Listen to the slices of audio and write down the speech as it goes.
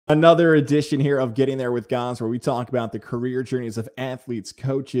Another edition here of Getting There with Goz, where we talk about the career journeys of athletes,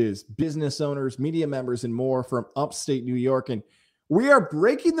 coaches, business owners, media members, and more from upstate New York. And we are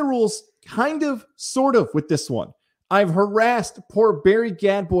breaking the rules kind of, sort of, with this one. I've harassed poor Barry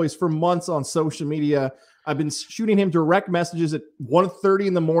Gadbois for months on social media. I've been shooting him direct messages at 1:30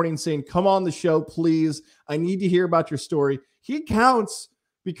 in the morning saying, come on the show, please. I need to hear about your story. He counts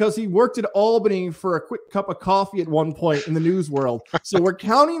because he worked at Albany for a quick cup of coffee at one point in the news world. So we're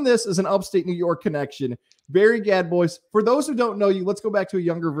counting this as an upstate New York connection. Barry Gadbois, for those who don't know you, let's go back to a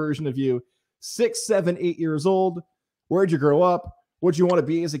younger version of you. 6, 7, 8 years old. Where'd you grow up? What'd you want to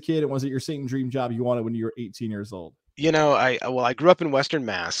be as a kid? And was it your same dream job you wanted when you were 18 years old? You know, I grew up in Western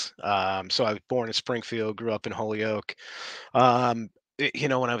Mass. So I was born in Springfield, grew up in Holyoke. When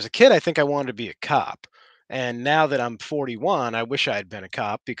I was a kid, I think I wanted to be a cop. And now that I'm 41, I wish I had been a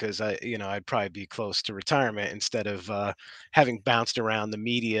cop because I'd probably be close to retirement instead of having bounced around the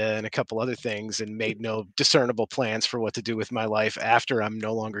media and a couple other things and made no discernible plans for what to do with my life after I'm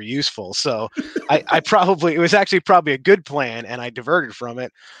no longer useful. So it was actually probably a good plan, and I diverted from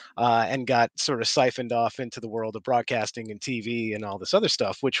it and got sort of siphoned off into the world of broadcasting and TV and all this other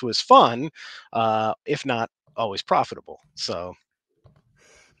stuff, which was fun, if not always profitable. So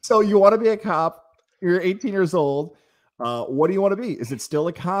you want to be a cop. You're 18 years old. What do you want to be? Is it still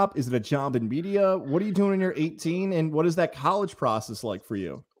a cop? Is it a job in media? What are you doing when you're 18? And what is that college process like for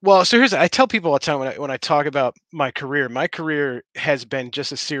you? Well, so I tell people all the time when I talk about my career. My career has been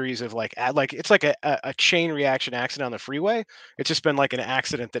just a series of it's like a chain reaction accident on the freeway. It's just been like an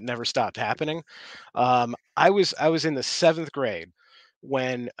accident that never stopped happening. I was in the 7th grade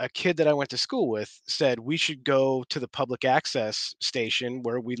when a kid that I went to school with said we should go to the public access station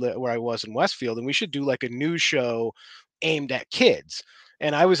where I was in Westfield, and we should do like a news show aimed at kids.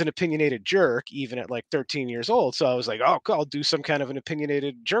 And I was an opinionated jerk even at like 13 years old. So I was like, oh, I'll do some kind of an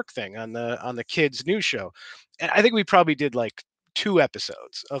opinionated jerk thing on the kids news show. And I think we probably did like 2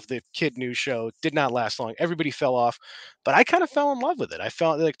 episodes of the kid news show. Did not last long. Everybody fell off, but I kind of fell in love with it. I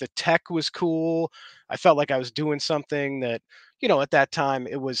felt like the tech was cool. I felt like I was doing something that, at that time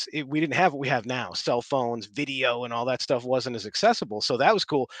we didn't have what we have now. Cell phones, video, and all that stuff wasn't as accessible. So that was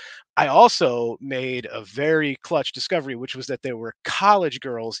cool. I also made a very clutch discovery, which was that there were college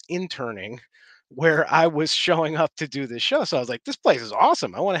girls interning where I was showing up to do this show. So I was like, this place is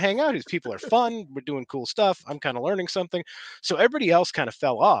awesome. I want to hang out. These people are fun. We're doing cool stuff. I'm kind of learning something. So everybody else kind of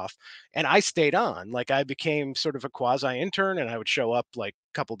fell off, and I stayed on. Like, I became sort of a quasi intern, and I would show up like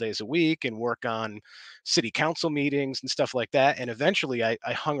a couple days a week and work on city council meetings and stuff like that. And eventually I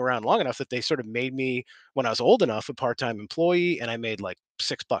hung around long enough that they sort of made me, when I was old enough, a part-time employee, and I made like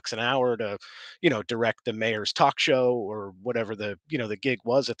 $6 an hour to, direct the mayor's talk show or whatever the gig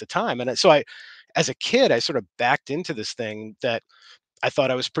was at the time. And so as a kid, I sort of backed into this thing that I thought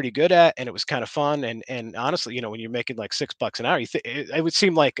I was pretty good at, and it was kind of fun. And honestly, when you're making like $6 an hour, it would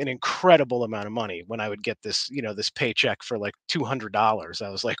seem like an incredible amount of money when I would get this paycheck for like $200. I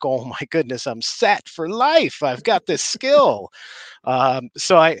was like, oh my goodness, I'm set for life. I've got this skill.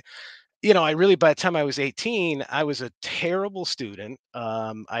 So I really, by the time I was 18, I was a terrible student.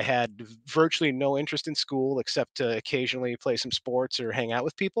 I had virtually no interest in school except to occasionally play some sports or hang out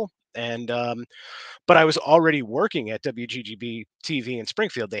with people. But I was already working at WGGB TV in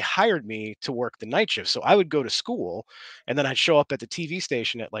Springfield. They hired me to work the night shift. So I would go to school, and then I'd show up at the TV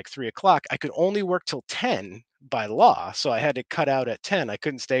station at like 3 o'clock. I could only work till 10 by law. So I had to cut out at 10. I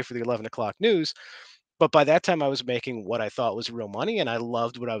couldn't stay for the 11 o'clock news. But by that time, I was making what I thought was real money, and I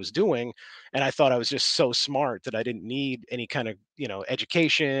loved what I was doing. And I thought I was just so smart that I didn't need any kind of,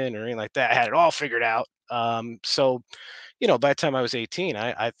 education or anything like that. I had it all figured out. By the time I was 18,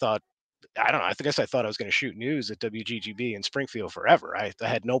 I thought, I don't know, I guess I thought I was going to shoot news at WGGB in Springfield forever. I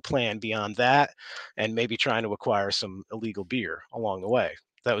had no plan beyond that, and maybe trying to acquire some illegal beer along the way.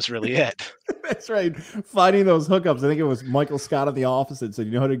 That was really it. That's right. Finding those hookups. I think it was Michael Scott at The Office that said,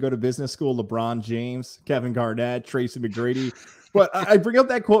 you know how to go to business school? LeBron James, Kevin Garnett, Tracy McGrady. But I bring up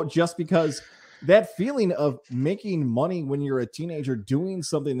that quote just because that feeling of making money when you're a teenager doing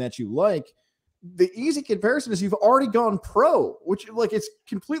something that you like, the easy comparison is you've already gone pro, which it's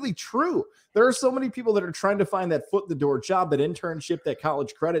completely true. There are so many people that are trying to find that foot in the door job, that internship, that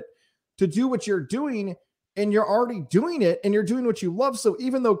college credit to do what you're doing. And you're already doing it, and you're doing what you love. So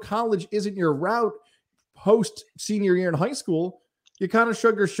even though college isn't your route post senior year in high school, you kind of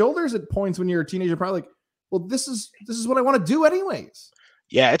shrug your shoulders at points when you're a teenager, probably like, well, this is what I want to do anyways.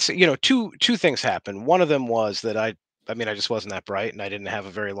 Yeah, it's two things happened. One of them was that I just wasn't that bright, and I didn't have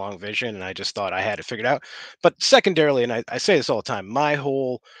a very long vision, and I just thought I had it figured out. But secondarily, and I say this all the time, my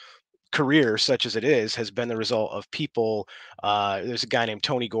whole career, such as it is, has been the result of people. There's a guy named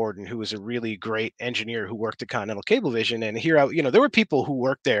Tony Gordon who was a really great engineer who worked at Continental Cablevision, and here, there were people who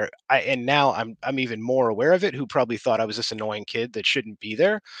worked there, and now I'm even more aware of it, who probably thought I was this annoying kid that shouldn't be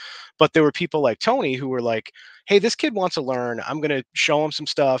there. But there were people like Tony who were like, hey, this kid wants to learn. I'm going to show him some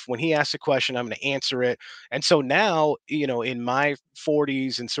stuff. When he asks a question, I'm going to answer it. And so now, in my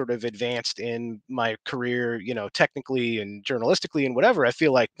 40s and sort of advanced in my career, technically and journalistically and whatever, I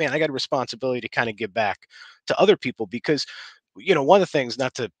feel like, man, I got a responsibility to kind of give back to other people because, one of the things,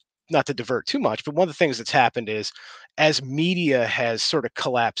 not to divert too much, but one of the things that's happened is as media has sort of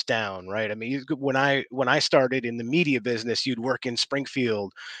collapsed down, right? I mean, when I started in the media business, you'd work in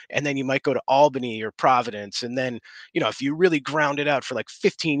Springfield, and then you might go to Albany or Providence, and then if you really ground it out for like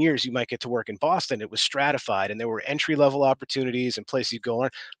 15 years, you might get to work in Boston. It was stratified, and there were entry level opportunities and places you go on.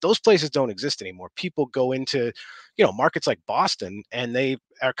 Those places don't exist anymore. People go into markets like Boston, and they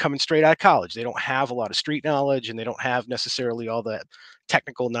are coming straight out of college. They don't have a lot of street knowledge, and they don't have necessarily all that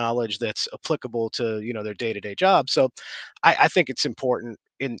technical knowledge that's applicable to their day-to-day job. So I think it's important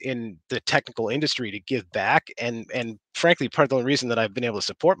in the technical industry to give back, and frankly, part of the only reason that I've been able to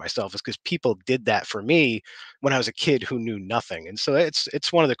support myself is because people did that for me when I was a kid who knew nothing. And so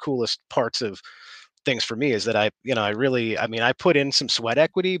it's one of the coolest parts of things for me is that I really, I mean, I put in some sweat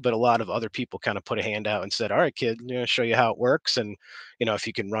equity, but a lot of other people kind of put a hand out and said, all right, kid, show you how it works, and if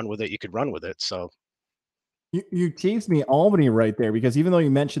you can run with it, you could run with it. So You teased me Albany right there, because even though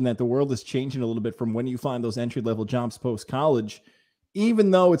you mentioned that the world is changing a little bit from when you find those entry level jobs post college, even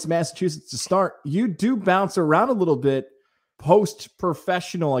though it's Massachusetts to start, you do bounce around a little bit post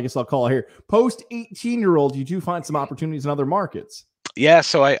professional. I guess I'll call it here post 18-year-old. You do find some opportunities in other markets. yeah,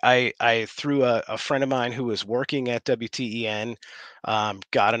 so I through a friend of mine who was working at WTEN,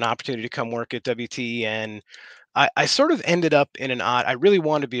 got an opportunity to come work at WTEN. I sort of ended up in an odd. I really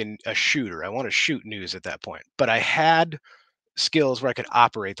wanted to be a shooter. I wanted to shoot news at that point, but I had skills where I could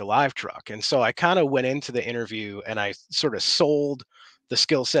operate the live truck. And so I kind of went into the interview and I sort of sold the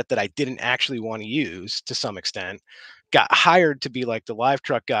skill set that I didn't actually want to use to some extent. Got hired to be like the live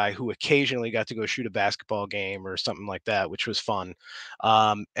truck guy who occasionally got to go shoot a basketball game or something like that, which was fun.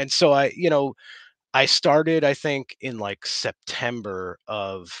 And so I started, I think, in like September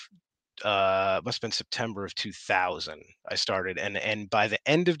of must have been September of 2000. I started, and by the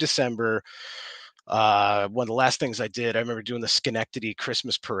end of December, one of the last things I did, I remember doing the Schenectady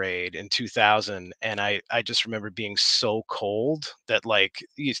Christmas parade in 2000, and I just remember being so cold that like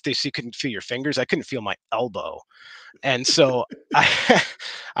you couldn't feel your fingers. I couldn't feel my elbow, and so I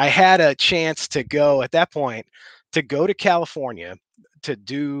I had a chance to go at that point to go to California to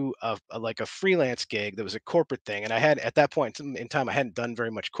do like a freelance gig that was a corporate thing. And I had at that point in time I hadn't done very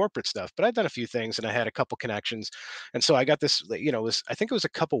much corporate stuff, but I'd done a few things and I had a couple connections. And so I got this, it was, I think it was a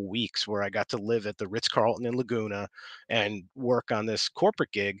couple weeks where I got to live at the Ritz-Carlton in Laguna and work on this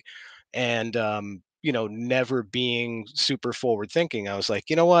corporate gig. And never being super forward thinking, I was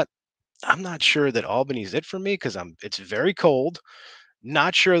like, you know what? I'm not sure that Albany's it for me because it's very cold.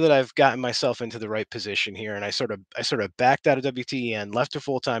 Not sure that I've gotten myself into the right position here. And I sort of backed out of WTEN, left a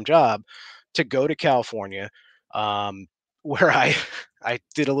full-time job to go to California, um, where I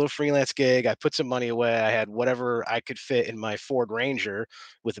did a little freelance gig. I put some money away. I had whatever I could fit in my Ford Ranger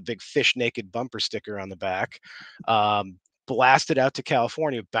with a big fish naked bumper sticker on the back. Blasted out to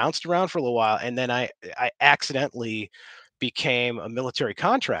California, bounced around for a little while, and then I accidentally became a military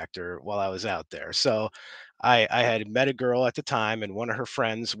contractor while I was out there. So I had met a girl at the time, and one of her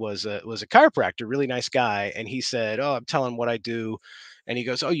friends was a chiropractor, really nice guy. And he said, "Oh, I'm telling what I do," and he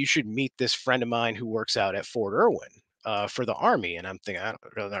goes, "Oh, you should meet this friend of mine who works out at Fort Irwin for the Army." And I'm thinking, I'm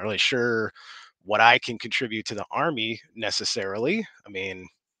not really sure what I can contribute to the Army necessarily. I mean,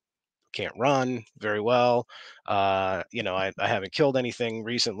 can't run very well. I haven't killed anything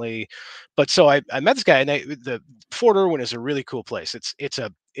recently, but so I met this guy, and the Fort Irwin is a really cool place.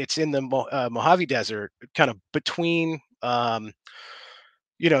 It's in the Mojave Desert, kind of between.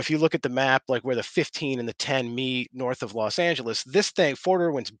 If you look at the map, like where the 15 and the 10 meet north of Los Angeles, this thing, Fort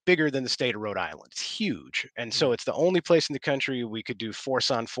Irwin's bigger than the state of Rhode Island. It's huge. And so it's the only place in the country we could do force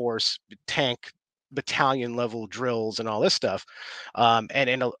on force, tank, battalion level drills and all this stuff.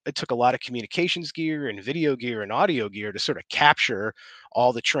 It took a lot of communications gear and video gear and audio gear to sort of capture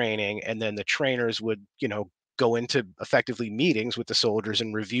all the training. And then the trainers would, go into effectively meetings with the soldiers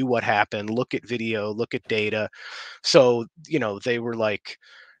and review what happened, look at video, look at data. So, they were like,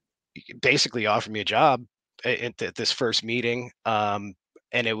 basically offered me a job at this first meeting. And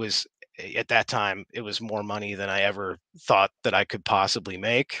it was at that time, it was more money than I ever thought that I could possibly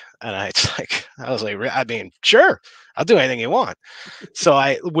make. And it's like, I was like, I mean, sure, I'll do anything you want. So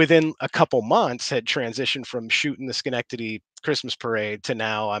I, within a couple months, had transitioned from shooting the Schenectady Christmas parade to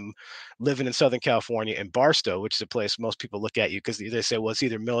now I'm living in Southern California in Barstow, which is a place most people look at you because they say, well, it's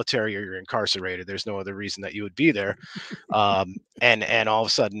either military or you're incarcerated. There's no other reason that you would be there. And all of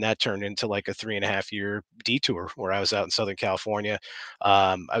a sudden that turned into like a 3.5 year detour where I was out in Southern California.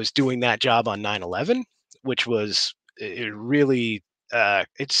 I was doing that job on 9/11, which was it really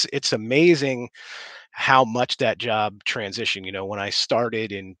it's amazing how much that job transitioned. When I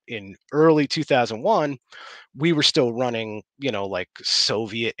started in early 2001, we were still running, like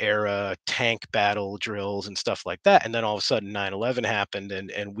Soviet era tank battle drills and stuff like that. And then all of a sudden 9/11 happened,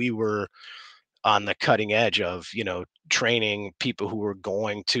 and we were on the cutting edge of, training people who were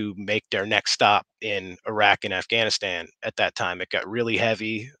going to make their next stop in Iraq and Afghanistan. At that time, it got really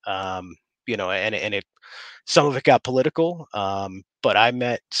heavy. And it some of it got political. But I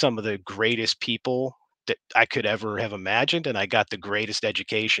met some of the greatest people that I could ever have imagined, and I got the greatest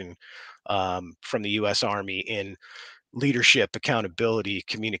education from the U.S. Army in leadership, accountability,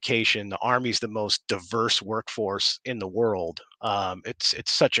 communication. The Army's the most diverse workforce in the world. It's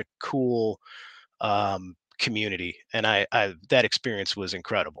such a cool community, and I that experience was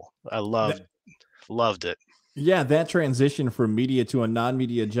incredible. I loved it. Yeah, that transition from media to a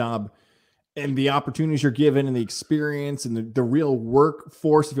non-media job and the opportunities you're given and the experience and the real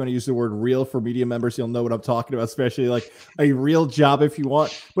workforce, if you want to use the word real for media members, you'll know what I'm talking about, especially like a real job if you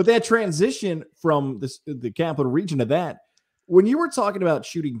want. But that transition from the capital region to that, when you were talking about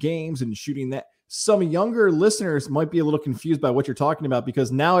shooting games and shooting that, some younger listeners might be a little confused by what you're talking about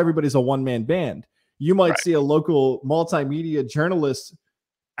because now everybody's a one-man band. You might Right. see a local multimedia journalist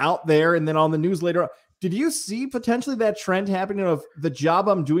out there and then on the news later on. Did you see potentially that trend happening of the job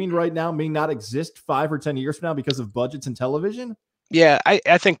I'm doing right now may not exist 5 or 10 years from now because of budgets and television? Yeah,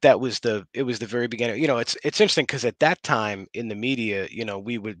 I think that was the very beginning. It's interesting because at that time in the media,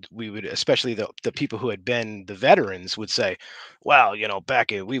 we would especially the people who had been the veterans would say, well,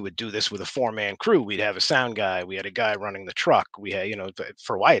 back in we would do this with a 4-man crew. We'd have a sound guy, we had a guy running the truck, we had,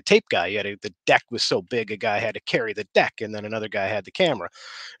 for why a tape guy, the deck was so big a guy had to carry the deck and then another guy had the camera.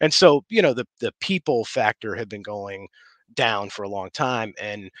 And so, the people factor had been going down for a long time.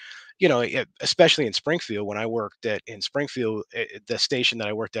 And especially in Springfield, when I worked in Springfield, the station that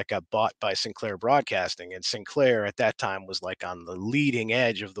I worked at got bought by Sinclair Broadcasting, and Sinclair at that time was like on the leading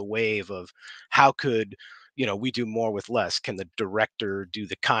edge of the wave of how could we do more with less? Can the director do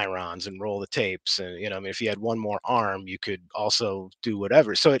the chyrons and roll the tapes? And I mean, if you had one more arm, you could also do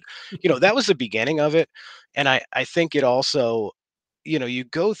whatever. So that was the beginning of it, and I think it also you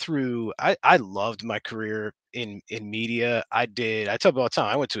go through I loved my career in media. I tell people all the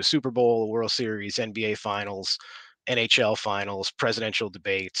time, I went to a Super Bowl, a World Series, NBA finals, NHL finals, presidential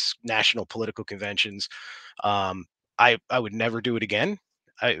debates, national political conventions. Um, I would never do it again.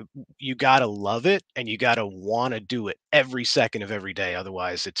 I You gotta love it and you gotta want to do it every second of every day.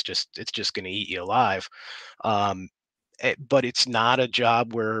 Otherwise it's just gonna eat you alive. Um, but it's not a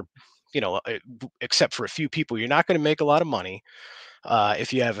job where, except for a few people, you're not going to make a lot of money.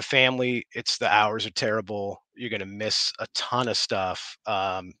 If you have a family, the hours are terrible. You're going to miss a ton of stuff,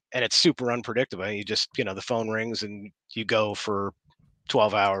 and it's super unpredictable. You just, the phone rings and you go for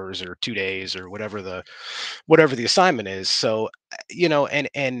 12 hours or 2 days or whatever the assignment is. So,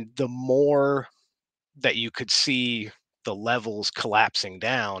 and the more that you could see the levels collapsing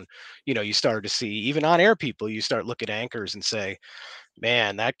down, you started to see even on air people. You start look at anchors and say,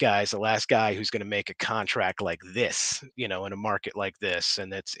 man, that guy's the last guy who's going to make a contract like this, in a market like this.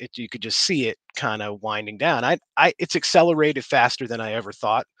 And you could just see it kind of winding down. It's accelerated faster than I ever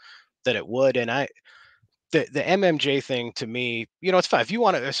thought that it would. And the MMJ thing to me, it's fine. If you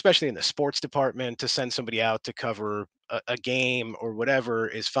want to, especially in the sports department, to send somebody out to cover a game or whatever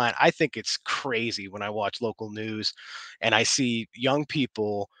is fine. I think it's crazy when I watch local news and I see young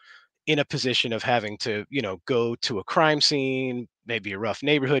people in a position of having to, go to a crime scene, maybe a rough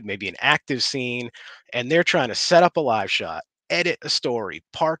neighborhood, maybe an active scene, and they're trying to set up a live shot, edit a story,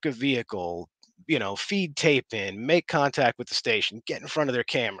 park a vehicle, feed tape in, make contact with the station, get in front of their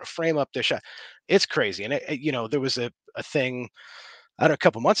camera, frame up their shot. It's crazy. And there was a thing I don't know, a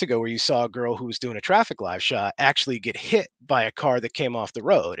couple months ago where you saw a girl who was doing a traffic live shot actually get hit by a car that came off the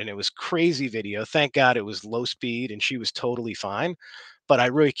road. And it was crazy video. Thank God it was low speed and she was totally fine. But I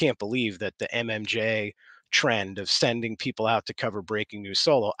really can't believe that the MMJ trend of sending people out to cover breaking news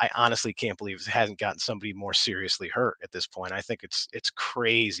solo, I honestly can't believe it hasn't gotten somebody more seriously hurt at this point. I think it's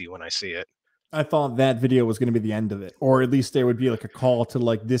crazy when I see it. I thought that video was going to be the end of it, or at least there would be like a call to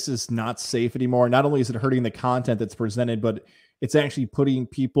like, this is not safe anymore. Not only is it hurting the content that's presented, but it's actually putting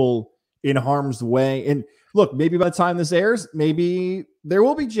people in harm's way. And look, maybe by the time this airs, maybe there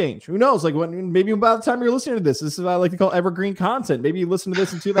will be change. Who knows? Like maybe by the time you're listening to this is what I like to call evergreen content. Maybe you listen to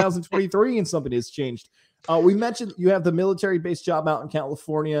this in 2023 and something has changed. We mentioned you have the military-based job out in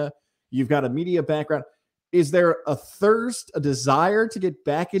California. You've got a media background. Is there a thirst, a desire to get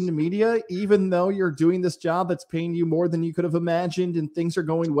back into media, even though you're doing this job that's paying you more than you could have imagined and things are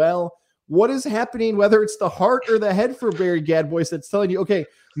going well? What is happening, whether it's the heart or the head for Barry Gadbois that's telling you, okay,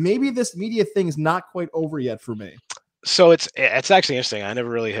 maybe this media thing is not quite over yet for me? So it's actually interesting. I never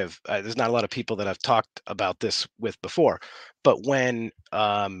really have. There's not a lot of people that I've talked about this with before, but when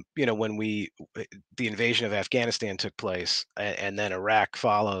when the invasion of Afghanistan took place and then Iraq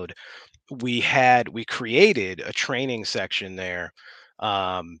followed, we created a training section there,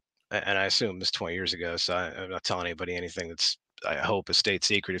 and I assume this 20 years ago, so I'm not telling anybody anything that's, I hope, a state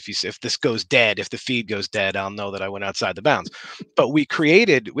secret. If this goes dead, if the feed goes dead, I'll know that I went outside the bounds. But we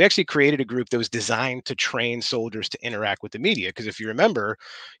actually created a group that was designed to train soldiers to interact with the media. Because if you remember,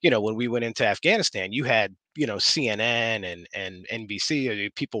 when we went into Afghanistan, you had CNN and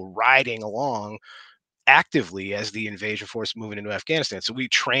NBC, people riding along actively as the invasion force moving into Afghanistan. So we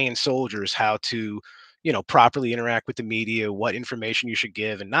train soldiers how to, properly interact with the media, what information you should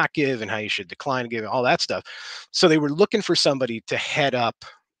give and not give, and how you should decline to give, all that stuff. So they were looking for somebody to head up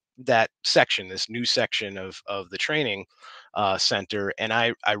that section, this new section of the training center. And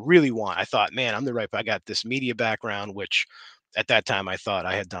I thought, man, I'm the right. I got this media background, which at that time I thought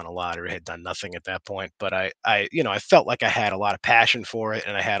I had done a lot or had done nothing at that point. But I felt like I had a lot of passion for it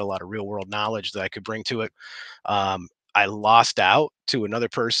and I had a lot of real world knowledge that I could bring to it. I lost out to another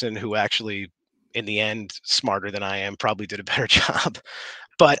person who actually, in the end, smarter than I am, probably did a better job.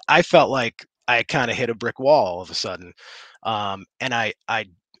 But I felt like I kind of hit a brick wall all of a sudden. And I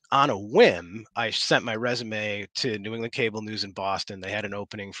on a whim, I sent my resume to New England Cable News in Boston. They had an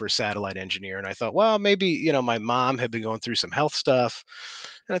opening for a satellite engineer, and I thought, well, maybe my mom had been going through some health stuff,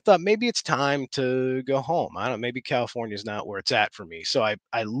 and I thought maybe it's time to go home. I don't know, maybe California is not where it's at for me. So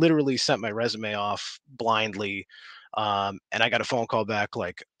I literally sent my resume off blindly, and I got a phone call back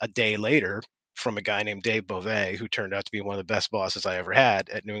like a day later from a guy named Dave Beauvais, who turned out to be one of the best bosses I ever had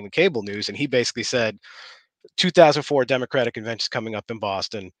at New England Cable News, and he basically said, 2004 Democratic convention coming up in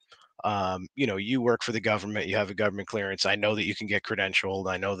Boston. You work for the government, you have a government clearance. I know that you can get credentialed.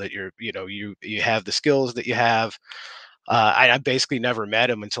 I know that you have the skills that you have. I basically never met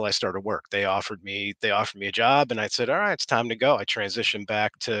him until I started work. They offered me a job, and I said, all right, it's time to go. I transitioned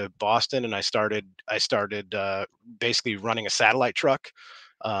back to Boston, and I started basically running a satellite truck,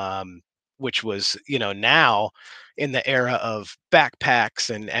 which was, now in the era of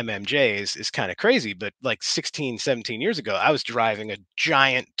backpacks and MMJs is kind of crazy. But like 16, 17 years ago, I was driving a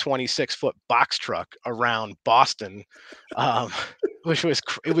giant 26-foot box truck around Boston, um,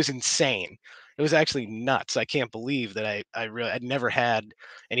 it was insane. It was actually nuts. I can't believe that I'd never had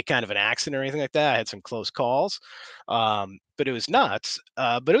any kind of an accident or anything like that. I had some close calls, but it was nuts.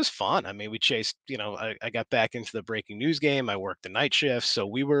 But it was fun. I mean, we chased. I got back into the breaking news game. I worked the night shift, so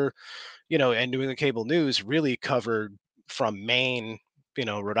we were, and New England Cable News really covered from Maine,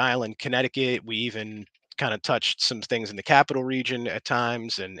 Rhode Island, Connecticut. We even kind of touched some things in the capital region at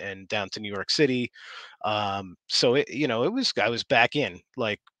times, and down to New York City. So I was back in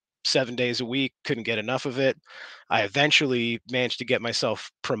like 7 days a week, couldn't get enough of it. I eventually managed to get myself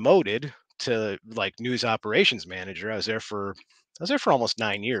promoted to like news operations manager. I was there for almost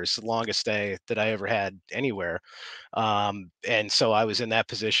 9 years, the longest stay that I ever had anywhere. And so I was in that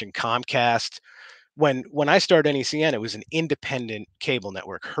position. Comcast, when I started NECN, it was an independent cable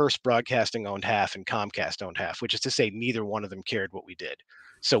network. Hearst Broadcasting owned half and Comcast owned half, which is to say neither one of them cared what we did.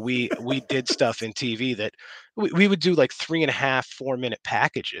 So we did stuff in TV that we would do like 3.5, 4 minute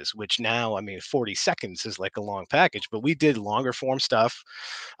packages, which now, I mean, 40 seconds is like a long package, but we did longer form stuff.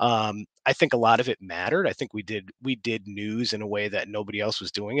 I think a lot of it mattered. I think we did news in a way that nobody else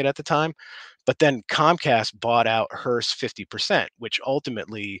was doing it at the time. But then Comcast bought out Hearst 50%, which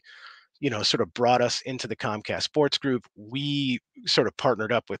ultimately, sort of brought us into the Comcast Sports Group. We sort of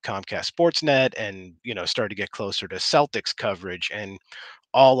partnered up with Comcast Sportsnet and, started to get closer to Celtics coverage. And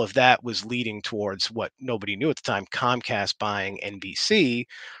all of that was leading towards what nobody knew at the time, Comcast buying NBC.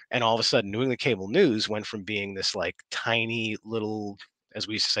 And all of a sudden, New England Cable News went from being this like tiny little, as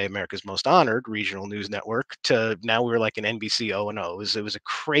we used to say, America's most honored regional news network, to now we were like an NBC O&O. It was a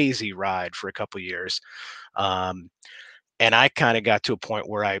crazy ride for a couple of years. And I kind of got to a point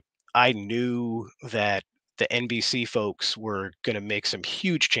where I knew that the NBC folks were going to make some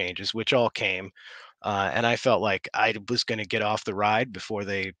huge changes, which all came. And I felt like I was going to get off the ride before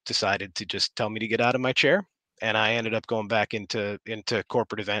they decided to just tell me to get out of my chair. And I ended up going back into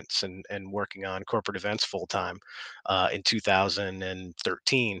corporate events and working on corporate events full time in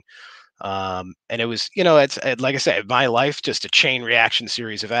 2013. And it was, like I said, my life just a chain reaction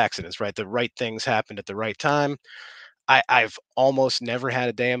series of accidents. Right, the right things happened at the right time. I've almost never had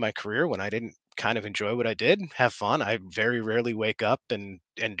a day in my career when I didn't kind of enjoy what I did, have fun. I very rarely wake up and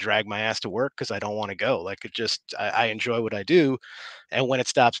drag my ass to work because I don't want to go. Like it just, I enjoy what I do, and when it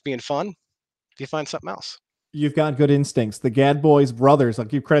stops being fun, you find something else. You've got good instincts. The Gadbois brothers, I'll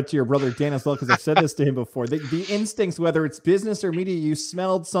give credit to your brother Dan as well, because I've said this to him before. The instincts, whether it's business or media, you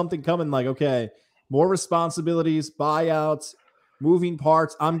smelled something coming like, okay, more responsibilities, buyouts, moving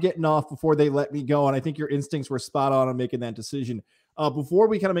parts. I'm getting off before they let me go. And I think your instincts were spot on making that decision. Before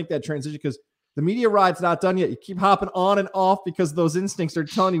we kind of make that transition, because the media ride's not done yet. You keep hopping on and off because those instincts are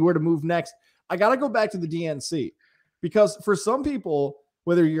telling you where to move next. I got to go back to the DNC, because for some people,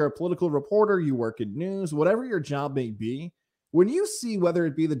 whether you're a political reporter, you work in news, whatever your job may be, when you see whether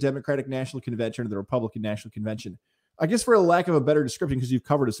it be the Democratic National Convention or the Republican National Convention, I guess for a lack of a better description, because you've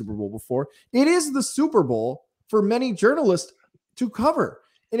covered a Super Bowl before, it is the Super Bowl for many journalists to cover.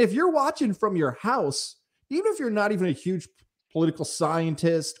 And if you're watching from your house, even if you're not even a huge political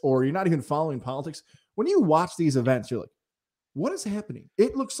scientist or you're not even following politics, when you watch these events, you're like, what is happening?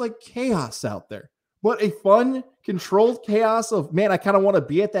 It looks like chaos out there. But a fun, controlled chaos of, man, I kind of want to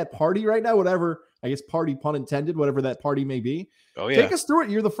be at that party right now, whatever, I guess party, pun intended, whatever that party may be. Oh, yeah. Take us through it.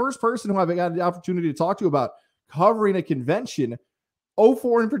 You're the first person who I've got the opportunity to talk to about covering a convention.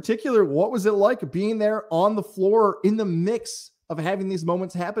 04 in particular, what was it like being there on the floor in the mix of having these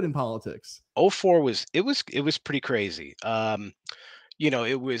moments happen in politics? 04 was pretty crazy.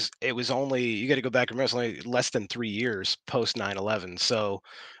 It was only, you got to go back and remember, it's only less than 3 years post 9/11. So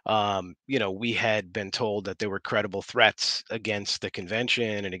we had been told that there were credible threats against the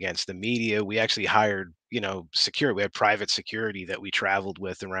convention and against the media. We actually hired security. We had private security that we traveled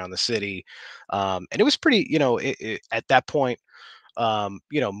with around the city, and it was pretty, at that point,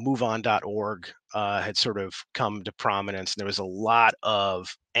 moveon.org had sort of come to prominence. And there was a lot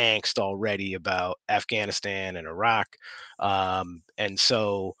of angst already about Afghanistan and Iraq. And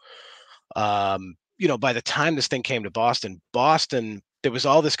so, by the time this thing came to Boston, there was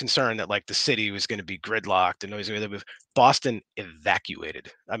all this concern that like the city was going to be gridlocked and Boston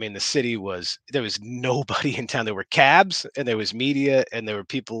evacuated. I mean, there was nobody in town. There were cabs and there was media and there were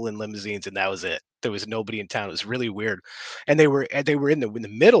people in limousines, and that was it. There was nobody in town. It was really weird. And they were in the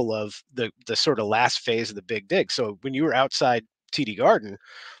middle of the sort of last phase of the big dig. So when you were outside TD Garden,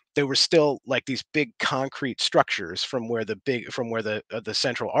 there were still like these big concrete structures from where the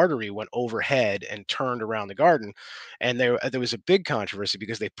central artery went overhead and turned around the garden. And there was a big controversy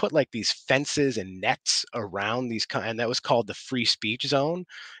because they put like these fences and nets around and that was called the free speech zone.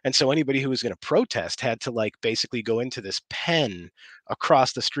 And so anybody who was going to protest had to like basically go into this pen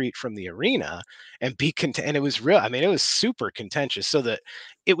across the street from the arena and and it was real. I mean, it was super contentious. So that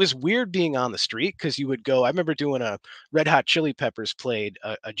it was weird being on the street, because you would go, I remember doing a Red Hot Chili Peppers played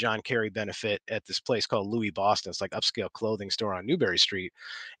a John Kerry benefit at this place called Louis Boston. It's like upscale clothing store on Newberry Street.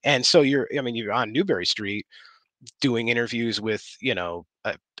 And so you're on Newberry Street doing interviews with,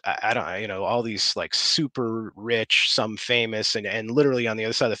 I don't, all these like super rich, some famous, and literally on the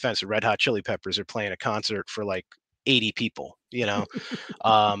other side of the fence, the Red Hot Chili Peppers are playing a concert for like 80 people,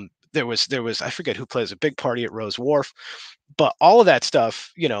 there was, I forget who plays a big party at Rose Wharf, but all of that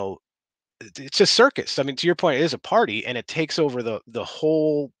stuff, it's a circus. I mean, to your point, it is a party, and it takes over the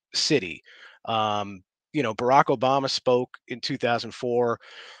whole city. Barack Obama spoke in 2004,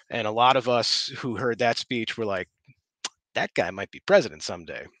 and a lot of us who heard that speech were like, "That guy might be president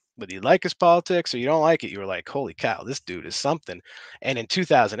someday." Whether you like his politics or you don't like it, you were like, "Holy cow, this dude is something." And in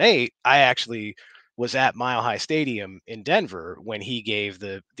 2008, I actually was at Mile High Stadium in Denver when he gave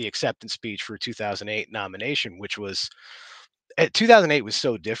the acceptance speech for 2008 nomination, which was 2008 was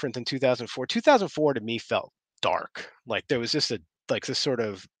so different than 2004. 2004 to me felt dark. Like there was just this sort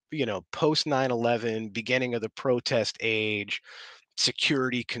of, post 9/11, beginning of the protest age,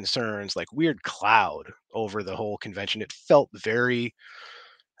 security concerns, like weird cloud over the whole convention. It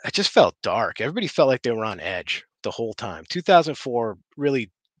just felt dark. Everybody felt like they were on edge the whole time. 2004 really,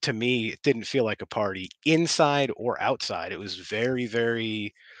 to me, it didn't feel like a party inside or outside. It was very,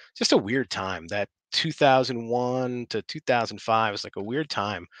 very, just a weird time. That 2001 to 2005 was like a weird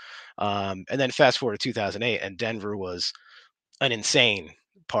time. And then fast forward to 2008, and Denver was an insane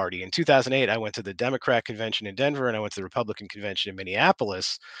party. In 2008, I went to the Democrat convention in Denver and I went to the Republican convention in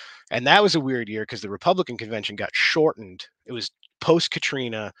Minneapolis. And that was a weird year because the Republican convention got shortened. It was post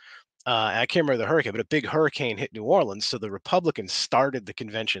Katrina. I can't remember the hurricane, but a big hurricane hit New Orleans. So the Republicans started the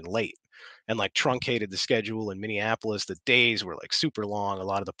convention late and like truncated the schedule in Minneapolis. The days were like super long. A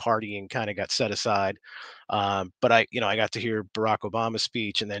lot of the partying kind of got set aside. But I got to hear Barack Obama's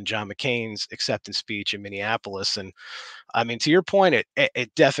speech and then John McCain's acceptance speech in Minneapolis. And I mean, to your point,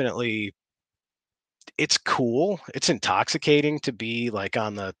 it definitely, it's cool. It's intoxicating to be like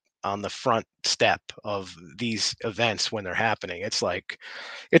on the front step of these events when they're happening. It's like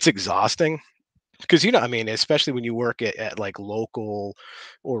it's exhausting because I mean, especially when you work at like local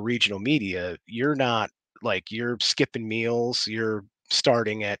or regional media, you're not like you're skipping meals, you're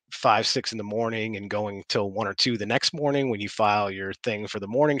starting at 5 6 in the morning and going till 1 or 2 the next morning when you file your thing for the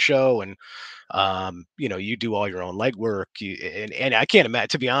morning show. And you do all your own legwork. And I can't imagine,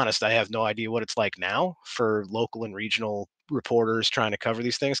 to be honest, I have no idea what it's like now for local and regional reporters trying to cover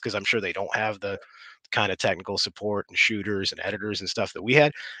these things because I'm sure they don't have the kind of technical support and shooters and editors and stuff that we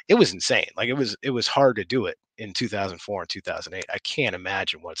had. It was insane. Like it was hard to do it in 2004 and 2008. I can't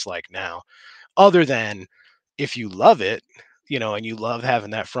imagine what it's like now, other than if you love it, and you love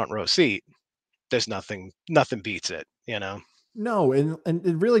having that front row seat. There's nothing beats it. No, and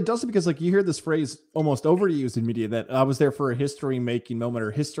it really doesn't, because like you hear this phrase almost overused in media that I was there for a history making moment,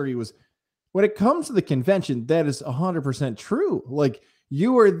 or history was, when it comes to the convention, that is 100% true. Like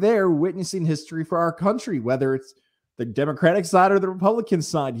you are there witnessing history for our country, whether it's the Democratic side or the Republican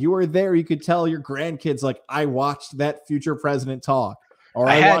side. You are there. You could tell your grandkids, like, I watched that future president talk, or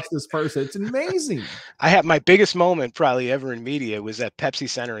I watched this person. It's amazing. I had my biggest moment probably ever in media was at Pepsi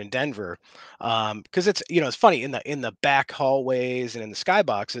Center in Denver, because it's funny in the back hallways and in the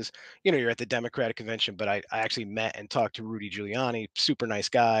skyboxes. You're at the Democratic convention, but I actually met and talked to Rudy Giuliani, super nice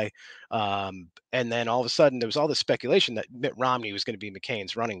guy. And then all of a sudden there was all this speculation that Mitt Romney was going to be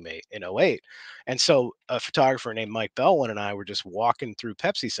McCain's running mate in '08, and so a photographer named Mike Bellwin and I were just walking through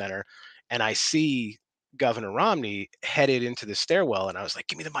Pepsi Center, and I see Governor Romney headed into the stairwell, and I was like,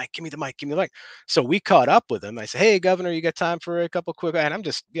 "Give me the mic, give me the mic, give me the mic." So we caught up with him. I said, "Hey, Governor, you got time for a couple quick?" And I'm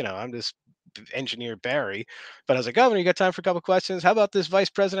just engineer Barry, but I was like, "Governor, you got time for a couple questions? How about this vice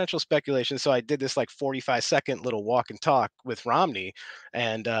presidential speculation?" So I did this like 45-second little walk and talk with Romney,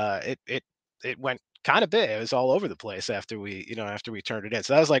 and it went kind of big. It was all over the place after we turned it in.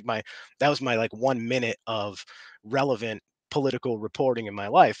 So that was my like 1 minute of relevant political reporting in my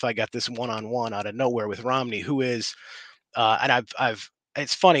life. I got this one-on-one out of nowhere with Romney, who is, and I've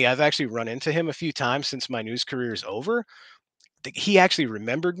it's funny. I've actually run into him a few times since my news career is over. He actually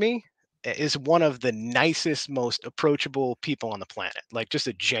remembered me. Is one of the nicest, most approachable people on the planet. Like just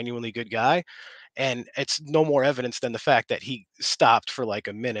a genuinely good guy. And it's no more evidence than the fact that he stopped for like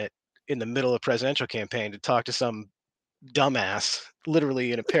a minute in the middle of a presidential campaign to talk to some dumbass,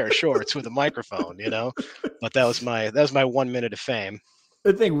 literally in a pair of shorts with a microphone. But that was my 1 minute of fame.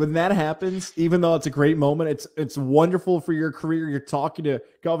 The thing when that happens, even though it's a great moment, it's wonderful for your career. You're talking to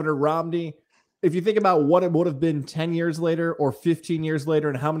Governor Romney. If you think about what it would have been 10 years later or 15 years later,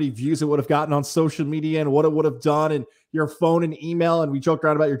 and how many views it would have gotten on social media and what it would have done, and your phone and email, and we joked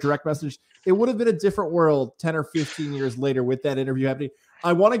around about your direct message, it would have been a different world 10 or 15 years later with that interview happening.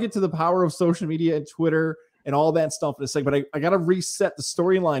 I want to get to the power of social media and Twitter and all that stuff in a second, but I got to reset the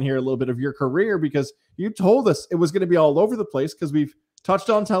storyline here a little bit of your career, because you told us it was going to be all over the place, because we've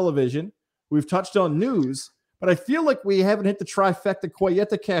touched on television, we've touched on news, but I feel like we haven't hit the trifecta quite yet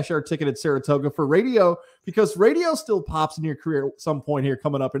to cash our ticket at Saratoga for radio, because radio still pops in your career at some point here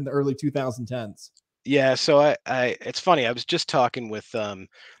coming up in the early 2010s. Yeah, so it's funny. I was just talking with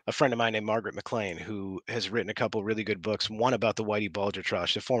a friend of mine named Margaret McLean, who has written a couple really good books. One about the Whitey Bulger trial,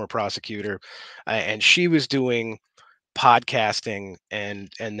 she's a former prosecutor, and she was doing podcasting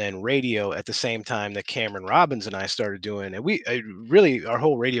and then radio at the same time that Cameron Robbins and I started doing. And really our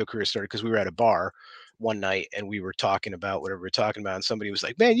whole radio career started because we were at a bar one night and we were talking about whatever we were talking about, and somebody was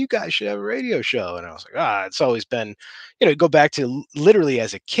like, "Man, you guys should have a radio show." And I was like, it's always been, go back to literally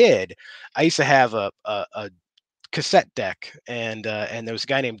as a kid. I used to have a cassette deck, and there was a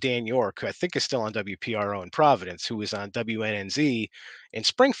guy named Dan York, who I think is still on WPRO in Providence, who was on WNNZ in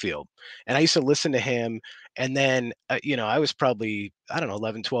Springfield, and I used to listen to him. And then I was probably, I don't know,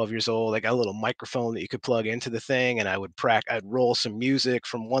 11 12 years old. I got a little microphone that you could plug into the thing, and I'd roll some music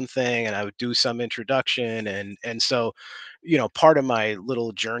from one thing, and I would do some introduction. And so part of my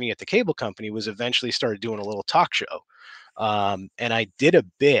little journey at the cable company was eventually started doing a little talk show. And I did a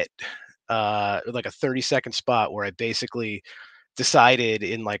bit, like a 30-second spot where I basically decided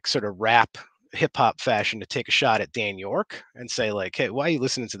in like sort of rap hip hop fashion to take a shot at Dan York and say like, hey, why are you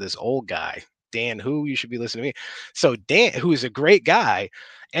listening to this old guy? Dan, who? You should be listening to me. So Dan, who is a great guy,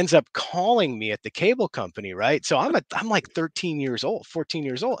 ends up calling me at the cable company, right? So I'm like 13 years old, 14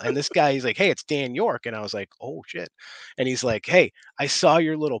 years old. And this guy, he's like, hey, it's Dan York. And I was like, oh shit. And he's like, hey, I saw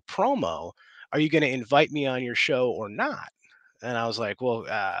your little promo. Are you going to invite me on your show or not? And I was like, well,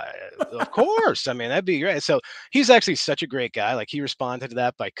 of course. I mean, that'd be great. So he's actually such a great guy. Like he responded to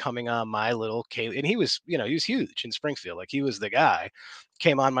that by coming on my little cable. And he was, you know, he was huge in Springfield. Like he was the guy,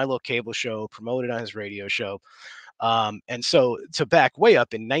 came on my little cable show, promoted on his radio show. And so to back way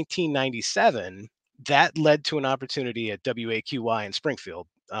up in 1997, that led to an opportunity at WAQY in Springfield.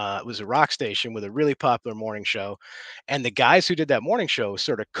 It was a rock station with a really popular morning show. And the guys who did that morning show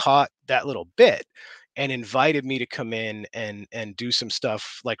sort of caught that little bit and invited me to come in and do some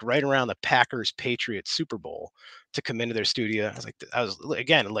stuff like right around the Packers Patriots Super Bowl to come into their studio. I was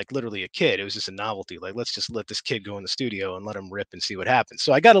again like literally a kid. It was just a novelty. Like let's just let this kid go in the studio and let him rip and see what happens.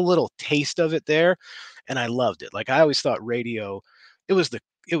 So I got a little taste of it there, and I loved it. Like I always thought radio, it was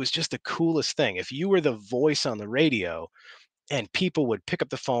just the coolest thing. If you were the voice on the radio, and people would pick up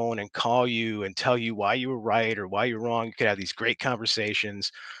the phone and call you and tell you why you were right or why you're wrong. You could have these great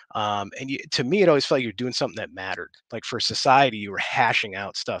conversations. To me, it always felt like you're doing something that mattered. Like for society, you were hashing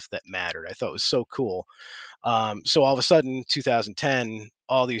out stuff that mattered. I thought it was so cool. So all of a sudden, 2010,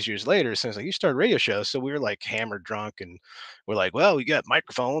 all these years later, sounds like you started a radio show. So we were like hammered drunk and we're like, well, we got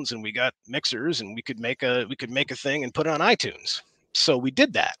microphones and we got mixers and we could make a thing and put it on iTunes. So we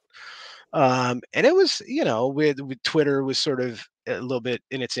did that. And it was, you know, with Twitter was sort of a little bit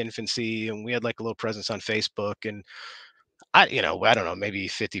in its infancy, and we had like a little presence on Facebook, and I don't know, maybe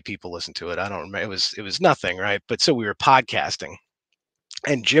 50 people listened to it. I don't remember. It was nothing, right? But so we were podcasting,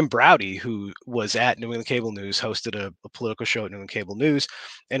 and Jim Browdy, who was at New England Cable News, hosted a political show at New England Cable News,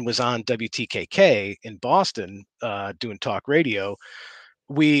 and was on WTKK in Boston doing talk radio.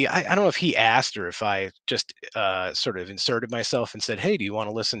 I don't know if he asked or if I just sort of inserted myself and said, hey, do you want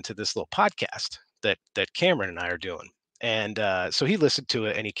to listen to this little podcast that Cameron and I are doing? And so he listened to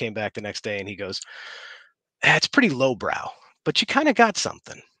it and he came back the next day and he goes, it's pretty lowbrow, but you kind of got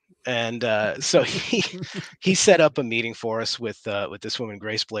something. And so he set up a meeting for us with this woman,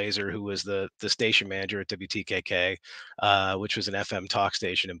 Grace Blazer, who was the station manager at WTKK, which was an FM talk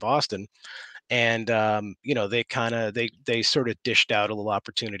station in Boston. And they sort of dished out a little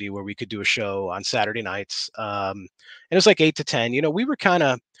opportunity where we could do a show on Saturday nights, and it was like 8 to 10. We were kind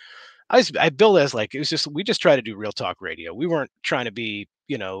of I billed as like, it was just, we just try to do real talk radio. We weren't trying to be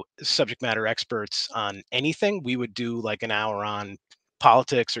subject matter experts on anything. We would do like an hour on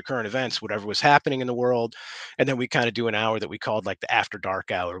politics or current events, whatever was happening in the world, and then we kind of do an hour that we called like the after dark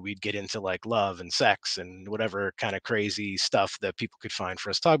hour. We'd get into like love and sex and whatever kind of crazy stuff that people could find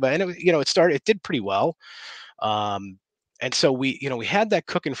for us to talk about. And it did pretty well. And so we had that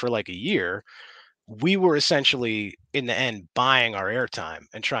cooking for like a year. We were essentially in the end buying our airtime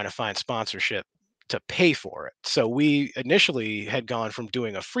and trying to find sponsorship to pay for it. So we initially had gone from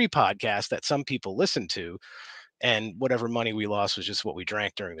doing a free podcast that some people listened to, and whatever money we lost was just what we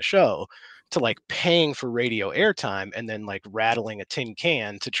drank during the show, to like paying for radio airtime and then like rattling a tin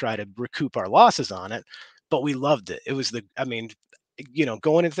can to try to recoup our losses on it. But we loved it. It was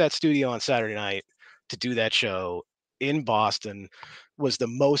going into that studio on Saturday night to do that show in Boston was the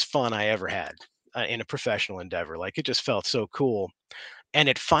most fun I ever had in a professional endeavor. Like it just felt so cool. And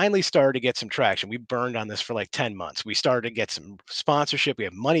it finally started to get some traction. We burned on this for like 10 months. We started to get some sponsorship. We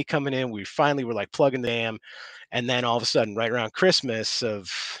have money coming in. We finally were like plugging the dam. And then all of a sudden, right around Christmas of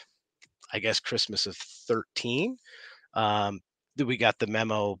 13, we got the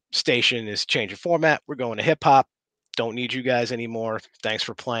memo, station is changing format. We're going to hip hop. Don't need you guys anymore. Thanks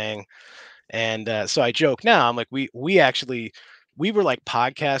for playing. And so I joke now, I'm like, we were like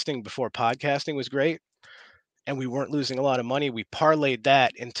podcasting before podcasting was great, and we weren't losing a lot of money. We parlayed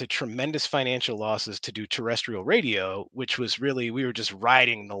that into tremendous financial losses to do terrestrial radio, which was really, we were just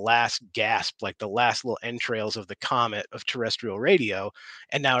riding the last gasp, like the last little entrails of the comet of terrestrial radio.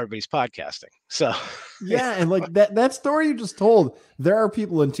 And now everybody's podcasting. So yeah. And like that story you just told, there are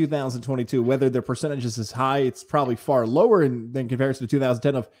people in 2022, whether their percentages is high, it's probably far lower than comparison to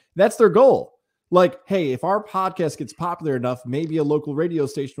 2010 of that's their goal. Like, hey, if our podcast gets popular enough, maybe a local radio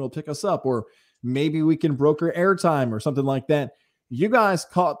station will pick us up, or maybe we can broker airtime or something like that. You guys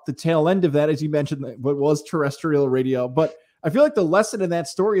caught the tail end of that, as you mentioned, what was terrestrial radio. But I feel like the lesson in that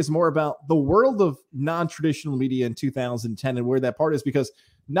story is more about the world of non-traditional media in 2010 and where that part is, because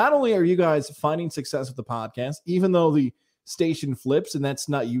not only are you guys finding success with the podcast, even though the station flips, and that's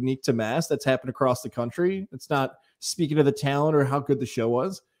not unique to Mass, that's happened across the country. It's not speaking of the talent or how good the show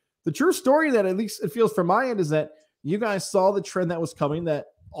was. The true story that, at least it feels from my end, is that you guys saw the trend that was coming, that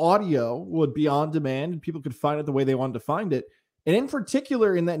audio would be on demand and people could find it the way they wanted to find it. And in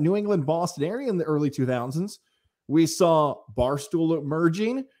particular, in that New England, Boston area in the early 2000s, we saw Barstool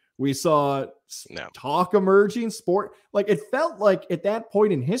emerging. We saw talk emerging, sport. Like, it felt like at that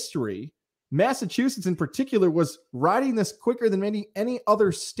point in history, Massachusetts in particular was riding this quicker than any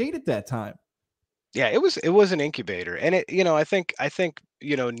other state at that time. Yeah, it was an incubator. And I think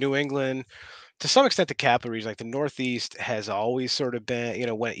New England, to some extent, the capital region, like the Northeast, has always sort of been,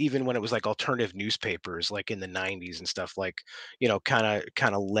 when it was like alternative newspapers, like in the '90s and stuff, like,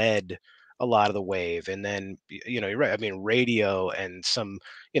 kind of led a lot of the wave. And then, you're right. I mean, radio and some,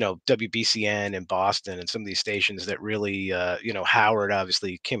 WBCN in Boston and some of these stations that really, Howard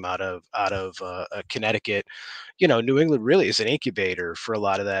obviously came out of Connecticut. New England really is an incubator for a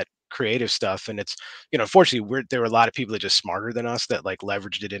lot of that creative stuff. And it's, unfortunately, there were a lot of people that just smarter than us that like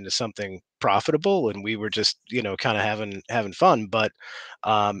leveraged it into something profitable, and we were just, kind of having fun. But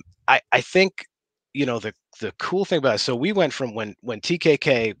I think, the cool thing about it, so we went from when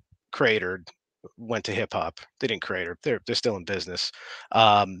TKK cratered, went to hip hop. They didn't crater. They're still in business.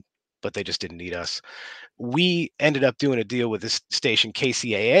 But they just didn't need us. We ended up doing a deal with this station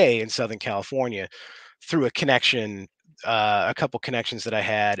KCAA in Southern California through a couple connections that I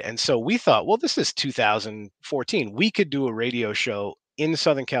had. And so we thought, well, this is 2014. We could do a radio show in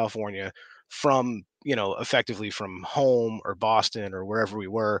Southern California from, effectively from home or Boston or wherever we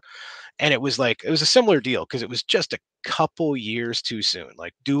were. And it was a similar deal because it was just a couple years too soon.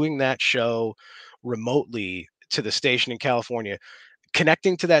 Like, doing that show remotely to the station in California,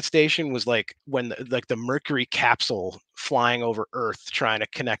 connecting to that station was like when the Mercury capsule flying over Earth trying to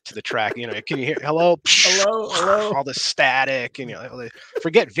connect to the track. Can you hear hello? Hello. All the static, and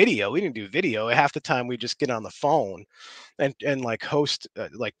forget video. We didn't do video. Half the time we just get on the phone and like host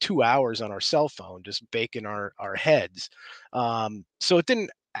like 2 hours on our cell phone, just baking our heads. So it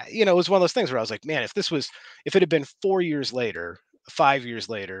didn't. It was one of those things where I was like, man, if it had been 4 years later, 5 years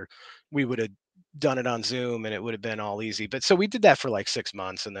later, we would have done it on Zoom and it would have been all easy. But so we did that for like 6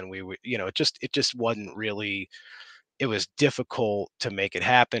 months, and then it just wasn't really. It was difficult to make it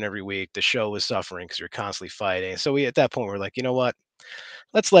happen every week. The show was suffering because you're constantly fighting. So we, at that point, we're like, you know what?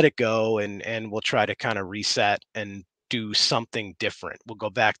 Let's let it go, and we'll try to kind of reset and do something different. We'll go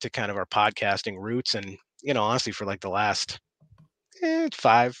back to kind of our podcasting roots. And, honestly, for like the last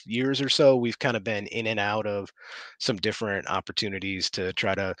 5 years or so, we've kind of been in and out of some different opportunities to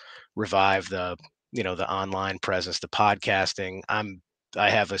try to revive the online presence, the podcasting. I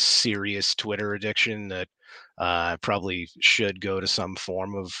have a serious Twitter addiction that I probably should go to some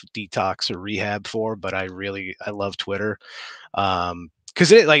form of detox or rehab for, but I love Twitter.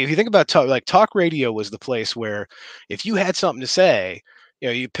 Because if you think about talk radio was the place where if you had something to say,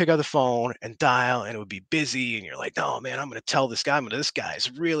 you pick up the phone and dial, and it would be busy, and you're like, oh man, I'm going to tell this guy, this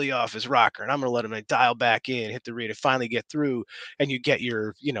guy's really off his rocker, and I'm going to let him dial back in, hit the read, and finally get through, and you get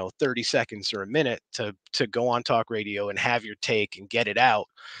your 30 seconds or a minute to go on talk radio and have your take and get it out.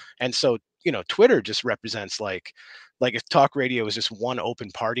 And so Twitter just represents like if talk radio was just one open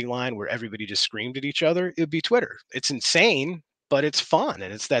party line where everybody just screamed at each other, it'd be Twitter. It's insane, but it's fun,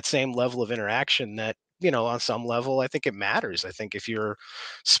 and it's that same level of interaction that, on some level, I think it matters. I think if you're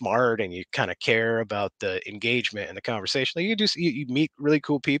smart and you kind of care about the engagement and the conversation, like you meet really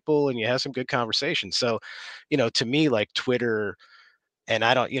cool people and you have some good conversations. So, to me, like Twitter, and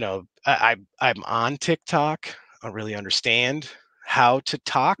I don't, I'm on TikTok. I don't really understand how to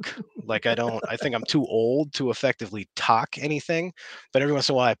talk. I think I'm too old to effectively talk anything, but every once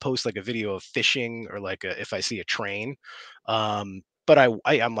in a while I post like a video of fishing or if I see a train. But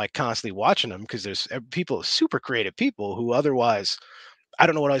I'm like constantly watching them because there's people, super creative people who otherwise, I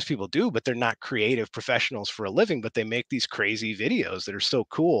don't know what other people do, but they're not creative professionals for a living, but they make these crazy videos that are so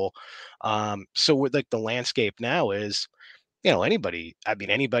cool. So with like the landscape now is, anybody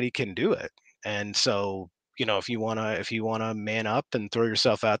can do it. And so, if you wanna man up and throw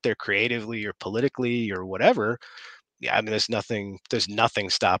yourself out there creatively or politically or whatever, yeah, there's nothing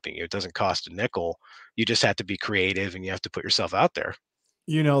stopping you. It doesn't cost a nickel. You just have to be creative and you have to put yourself out there.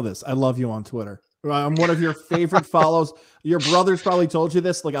 You know this. I love you on Twitter. I'm one of your favorite follows. Your brother's probably told you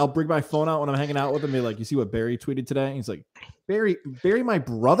this. Like, I'll bring my phone out when I'm hanging out with him. Be like, you see what Barry tweeted today? He's like, Barry, my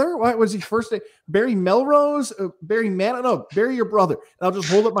brother? What was he first name? Barry Melrose? Barry Man? No, Barry, your brother. And I'll just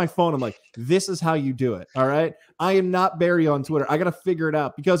hold up my phone. I'm like, this is how you do it. All right. I am not Barry on Twitter. I got to figure it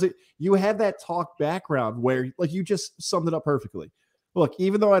out because you have that talk background where, like, you just summed it up perfectly. Look,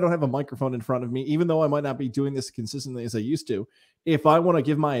 even though I don't have a microphone in front of me, even though I might not be doing this consistently as I used to, if I want to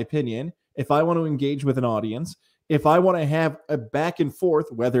give my opinion, if I want to engage with an audience, if I want to have a back and forth,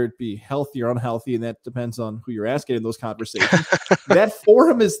 whether it be healthy or unhealthy, and that depends on who you're asking in those conversations, that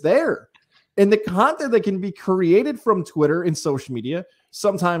forum is there. And the content that can be created from Twitter and social media,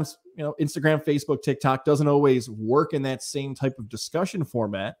 sometimes, Instagram, Facebook, TikTok doesn't always work in that same type of discussion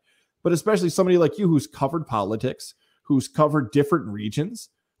format. But especially somebody like you who's covered politics, who's covered different regions,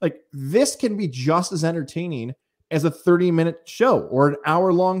 like this can be just as entertaining as a 30-minute show or an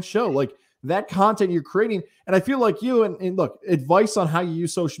hour-long show. Like that content you're creating. And I feel like you, and look, advice on how you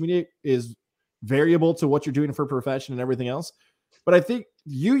use social media is variable to what you're doing for profession and everything else. But I think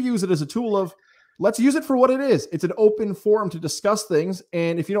you use it as a tool of, let's use it for what it is. It's an open forum to discuss things.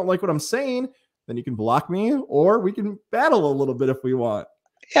 And if you don't like what I'm saying, then you can block me or we can battle a little bit if we want.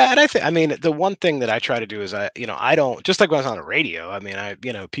 Yeah, and I mean, the one thing that I try to do is I don't, just like when I was on the radio. I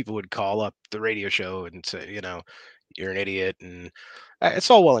mean, people would call up the radio show and say, you're an idiot, and it's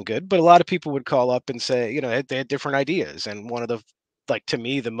all well and good. But a lot of people would call up and say, they had different ideas. And one of the, like to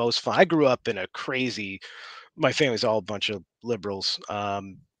me, the most fun. I grew up in a crazy. My family's all a bunch of liberals.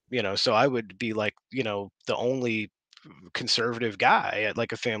 So I would be like, the only conservative guy at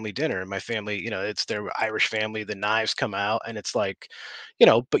like a family dinner. And my family, it's their Irish family, the knives come out and it's like,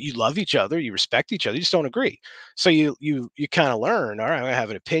 but you love each other, you respect each other, you just don't agree. So you kind of learn, all right, I'm gonna have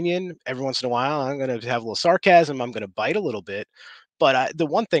an opinion every once in a while, I'm gonna have a little sarcasm, I'm gonna bite a little bit. But the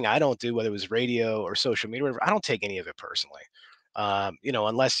one thing I don't do, whether it was radio or social media, whatever, I don't take any of it personally.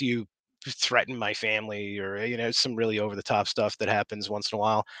 Unless you threaten my family or some really over the top stuff that happens once in a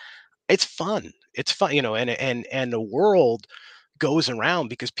while. It's fun, and the world goes around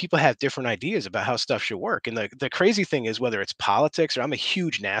because people have different ideas about how stuff should work. And the crazy thing is, whether it's politics, or I'm a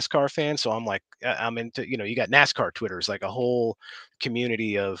huge NASCAR fan, so I'm like, I'm into, you got NASCAR Twitters, like a whole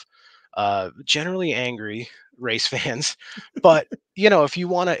community of generally angry race fans. But if you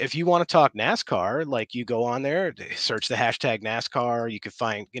want to talk NASCAR, like you go on there, search the hashtag NASCAR, you could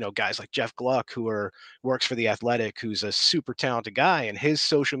find, guys like Jeff Gluck, who works for the Athletic, who's a super talented guy, and his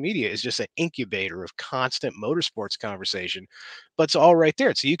social media is just an incubator of constant motorsports conversation. But it's all right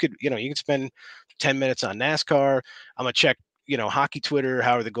there. So you could spend 10 minutes on NASCAR. I'm gonna check, hockey Twitter.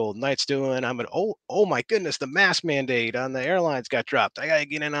 How are the Golden Knights doing? I'm oh my goodness, the mask mandate on the airlines got dropped. I gotta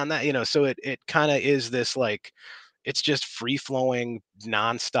get in on that. So it kind of is this, like, it's just free flowing,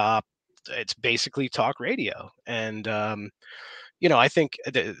 nonstop. It's basically talk radio. And I think,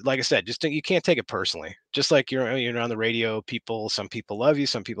 like I said, just you can't take it personally. Just like you're on the radio, some people love you,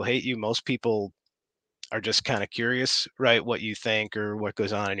 some people hate you. Most people are just kind of curious, right? What you think or what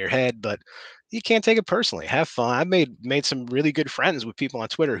goes on in your head, but you can't take it personally. Have fun. I've made some really good friends with people on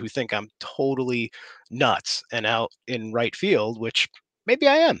Twitter who think I'm totally nuts and out in right field, which maybe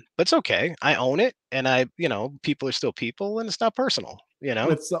I am, but it's okay. I own it, and people are still people, and it's not personal.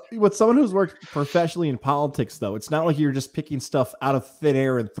 With someone who's worked professionally in politics, though, it's not like you're just picking stuff out of thin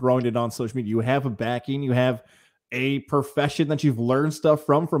air and throwing it on social media. You have a backing, you have a profession that you've learned stuff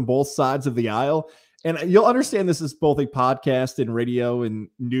from both sides of the aisle. And you'll understand this is both a podcast and radio and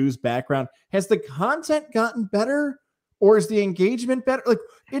news background. Has the content gotten better, or is the engagement better? Like,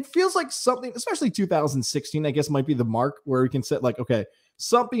 it feels like something, especially 2016, I guess, might be the mark where we can set, like, okay,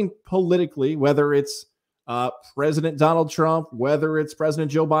 something politically, whether it's President Donald Trump, whether it's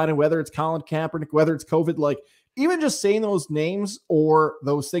President Joe Biden, whether it's Colin Kaepernick, whether it's COVID, like even just saying those names or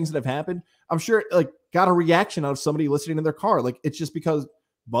those things that have happened, I'm sure like got a reaction out of somebody listening in their car. Like it's just because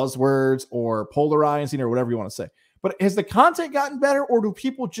buzzwords or polarizing or whatever you want to say. But has the content gotten better, or do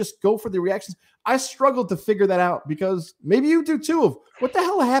people just go for the reactions? I struggled to figure that out, because maybe you do too, of what the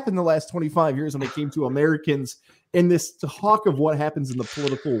hell happened the last 25 years when it came to Americans in this talk of what happens in the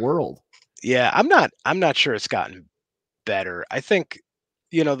political world. Yeah, I'm not sure it's gotten better. I think,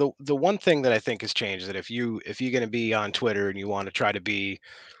 the one thing that I think has changed is that if you're going to be on Twitter and you want to try to be,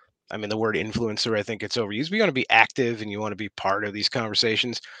 I mean, the word influencer, I think it's overused. But you want to be active and you want to be part of these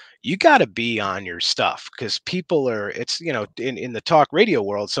conversations. You got to be on your stuff, because people are, in the talk radio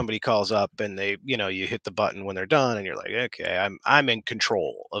world, somebody calls up and you hit the button when they're done and you're like, okay, I'm in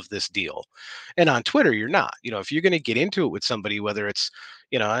control of this deal. And on Twitter, you're not. If you're going to get into it with somebody, whether it's,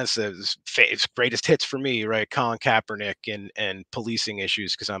 it's greatest hits for me, right? Colin Kaepernick and policing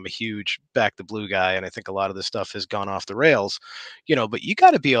issues, because I'm a huge back the blue guy, and I think a lot of this stuff has gone off the rails. But you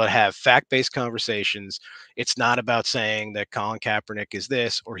got to be able to have fact-based conversations. It's not about saying that Colin Kaepernick is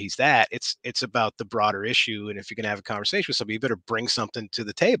this or he's that. It's about the broader issue. And if you're going to have a conversation with somebody, you better bring something to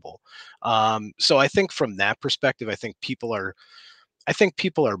the table. So I think from that perspective, I think people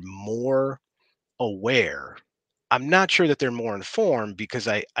are more aware. I'm not sure that they're more informed, because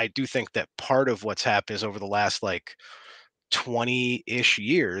I do think that part of what's happened is over the last like 20-ish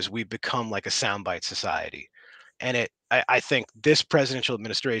years, we've become like a soundbite society. And I think this presidential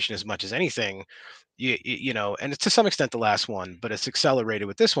administration, as much as anything, you know, and it's to some extent the last one, but it's accelerated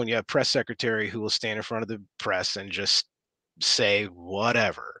with this one. You have press secretary who will stand in front of the press and just say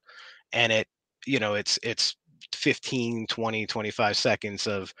whatever. And you know, it's 15, 20, 25 seconds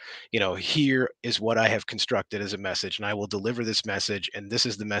of, you know, here is what I have constructed as a message, and I will deliver this message, and this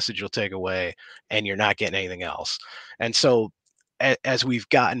is the message you'll take away, and you're not getting anything else. And so as we've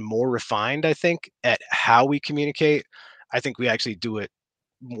gotten more refined, I think, at how we communicate, I think we actually do it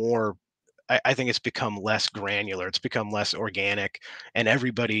more. I think it's become less granular. It's become less organic, and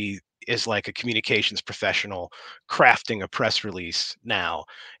everybody is like a communications professional crafting a press release now.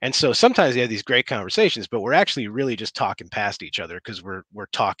 And so sometimes they have these great conversations, but we're actually really just talking past each other because we're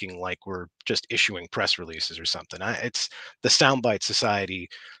talking like we're just issuing press releases or something. It's the soundbite society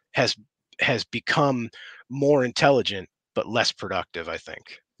has has become more intelligent but less productive, I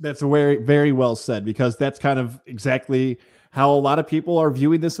think. That's very, very well said, because that's kind of exactly how a lot of people are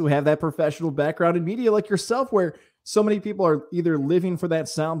viewing this who have that professional background in media like yourself, where so many people are either living for that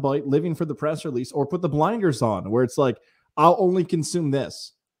soundbite, living for the press release, or put the blinders on, where it's like, I'll only consume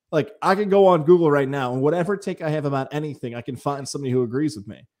this. Like, I can go on Google right now, and whatever take I have about anything, I can find somebody who agrees with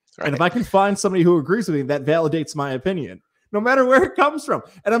me. Right. And if I can find somebody who agrees with me, that validates my opinion, no matter where it comes from.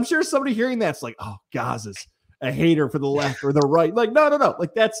 And I'm sure somebody hearing that's like, oh, Gaz is a hater for the left or the right. Like, no.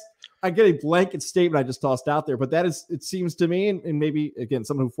 Like, that's, I get a blanket statement I just tossed out there, but that is, it seems to me, and maybe, again,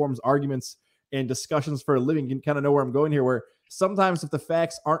 someone who forms arguments and discussions for a living can kind of know where I'm going here, where sometimes if the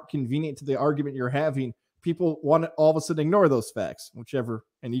facts aren't convenient to the argument you're having, people want to all of a sudden ignore those facts, whichever,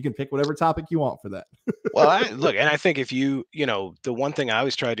 and you can pick whatever topic you want for that. Well, look, and I think if you know, the one thing I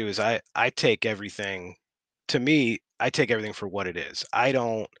always try to do is I take everything, to me, I take everything for what it is. I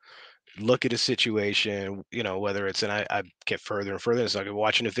don't look at a situation, you know, whether it's, and I get further and further. It's like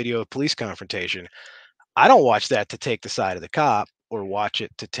watching a video of police confrontation. I don't watch that to take the side of the cop, or watch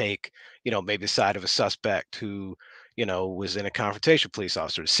it to take, you know, maybe the side of a suspect who, you know, was in a confrontation with police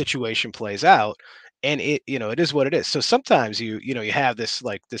officer. The situation plays out, and it, you know, it is what it is. So sometimes you know, you have this,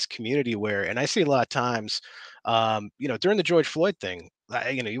 like, this community where, and I see a lot of times, you know, during the George Floyd thing,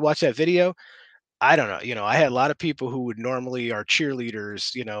 you know, you watch that video, I don't know. You know, I had a lot of people who would normally are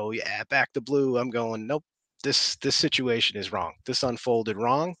cheerleaders, you know, yeah, back the blue. I'm going, nope, this situation is wrong. This unfolded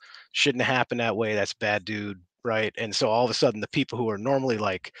wrong. Shouldn't have happened that way. That's bad, dude. Right. And so all of a sudden the people who are normally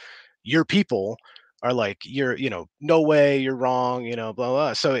like your people are like, you're, you know, no way, you're wrong, you know, blah,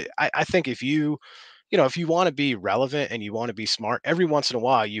 blah. So I think if you know, if you want to be relevant and you want to be smart, every once in a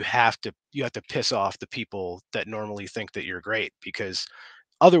while you have to piss off the people that normally think that you're great, because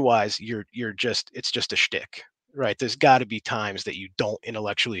otherwise you're just, it's just a shtick, right? There's got to be times that you don't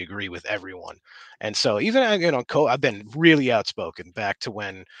intellectually agree with everyone. And so even, you know, I've been really outspoken back to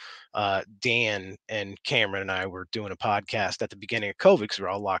when Dan and Cameron and I were doing a podcast at the beginning of COVID, because we're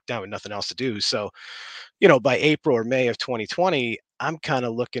all locked down with nothing else to do. So, you know, by April or May of 2020, I'm kind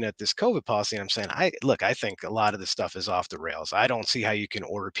of looking at this COVID policy and I'm saying, I think a lot of this stuff is off the rails. I don't see how you can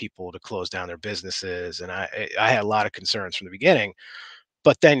order people to close down their businesses. And I had a lot of concerns from the beginning.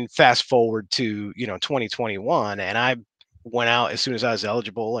 But then fast forward to, you know, 2021, and I went out as soon as I was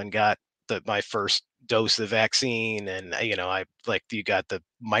eligible and got my first dose of the vaccine. And you know, I, like, you got the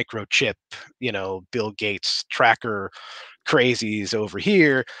microchip, you know, Bill Gates tracker crazies over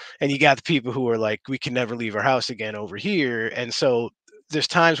here, and you got the people who are like, we can never leave our house again over here. And so there's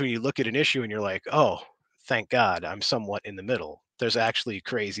times when you look at an issue and you're like, oh, thank God I'm somewhat in the middle. There's actually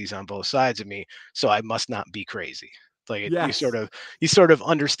crazies on both sides of me, so I must not be crazy. Like, Yes. you sort of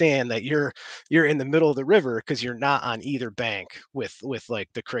understand that you're in the middle of the river because you're not on either bank with like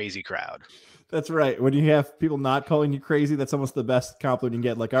the crazy crowd. That's right. When you have people not calling you crazy, that's almost the best compliment you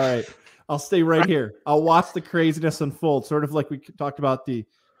can get. Like, all right, I'll stay right here. I'll watch the craziness unfold. Sort of like we talked about the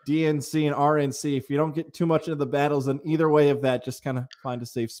DNC and RNC. If you don't get too much into the battles, then either way of that, just kind of find a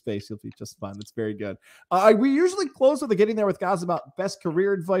safe space. You'll be just fine. That's very good. We usually close with the Getting There with Guys about best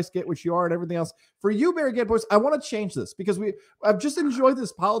career advice, get what you are, and everything else. For you, Barry Gadbois, I want to change this, because I've just enjoyed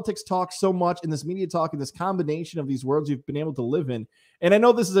this politics talk so much, and this media talk, and this combination of these worlds you've been able to live in. And I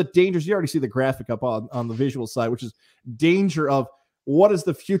know this is a dangerous, you already see the graphic up on the visual side, which is danger of what does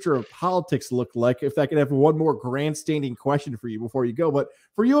the future of politics look like? If I could have one more grandstanding question for you before you go, but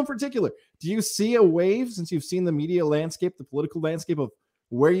for you in particular, do you see a wave, since you've seen the media landscape, the political landscape, of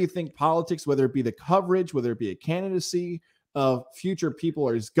where you think politics, whether it be the coverage, whether it be a candidacy of future people,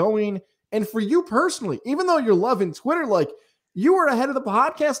 is going? And for you personally, even though you're loving Twitter, like, you were ahead of the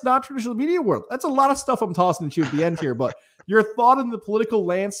podcast, not traditional media world. That's a lot of stuff I'm tossing at you at the end here, but your thought in the political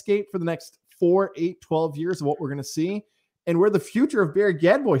landscape for the next 4, 8, 12 years of what we're going to see, and where the future of Barry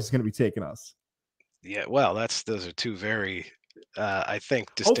Gadbois is going to be taking us. Yeah, well, those are two very, I think,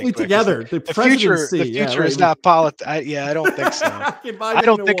 Hopefully distinct because together, the the presidency. Yeah, future right. is not Yeah, I don't think so. I Combine it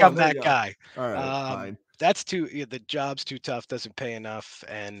don't into think one. I'm There you that go. guy. All right, fine. That's too yeah, the job's too tough, doesn't pay enough,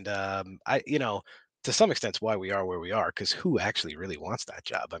 and to some extent, it's why we are where we are. Because who actually really wants that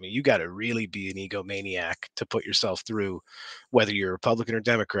job? I mean, you got to really be an egomaniac to put yourself through, whether you're Republican or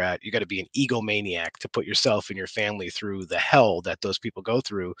Democrat. You got to be an egomaniac to put yourself and your family through the hell that those people go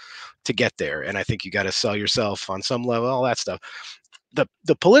through to get there. And I think you got to sell yourself on some level, all that stuff.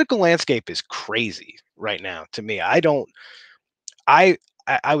 The political landscape is crazy right now to me. I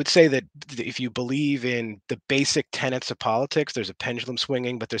I would say that if you believe in the basic tenets of politics, there's a pendulum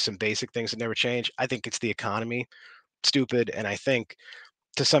swinging, but there's some basic things that never change. I think it's the economy, stupid, and I think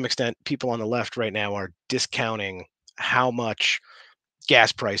to some extent people on the left right now are discounting how much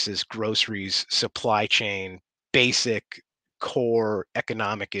gas prices, groceries, supply chain, basic core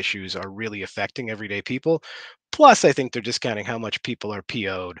economic issues are really affecting everyday people. Plus, I think they're discounting how much people are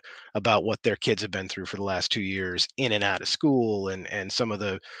PO'd about what their kids have been through for the last 2 years in and out of school, and some of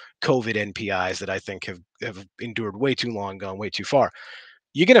the COVID NPIs that I think have endured way too long, gone way too far.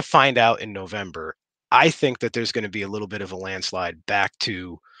 You're going to find out in November. I think that there's going to be a little bit of a landslide back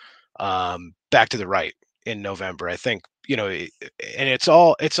to the right in November. I think, and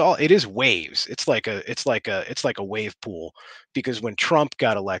it is waves. It's like a wave pool because when Trump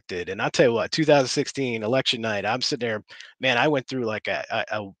got elected, and I'll tell you what, 2016 election night, I'm sitting there, man, I went through like a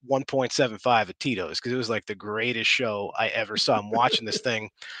 1.75 at Tito's because it was like the greatest show I ever saw. I'm watching this thing,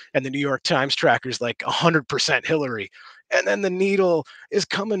 and the New York Times tracker's like 100% Hillary. And then the needle is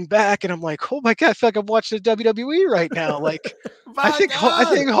coming back, and I'm like, oh my God, I feel like I'm watching the WWE right now. Like, My I God.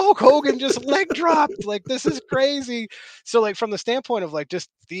 think Hulk Hogan just leg dropped. Like this is crazy. So like from the standpoint of like just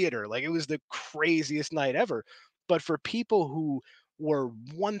theater, like it was the craziest night ever. But for people who were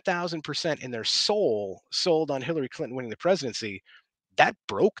 1000% in their soul sold on Hillary Clinton winning the presidency, that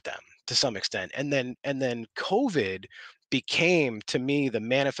broke them to some extent. And then COVID became to me the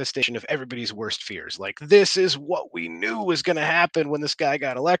manifestation of everybody's worst fears. Like this is what we knew was going to happen when this guy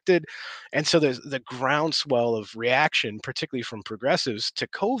got elected. And so there's the groundswell of reaction, particularly from progressives to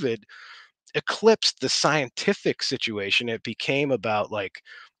COVID, eclipsed the scientific situation. It became about like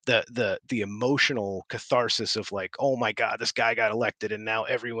the emotional catharsis of like, oh my God, this guy got elected and now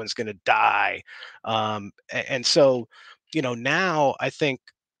everyone's gonna die. And so, now I think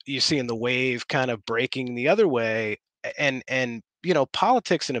you're seeing the wave kind of breaking the other way. And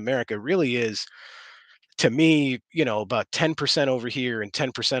politics in America really is, to me, about 10% over here and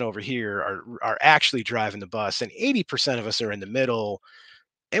 10% over here are actually driving the bus, and 80% of us are in the middle,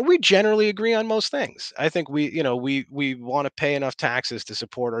 and we generally agree on most things. I think we want to pay enough taxes to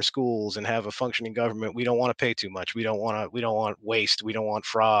support our schools and have a functioning government. We don't want to pay too much. We don't want waste. We don't want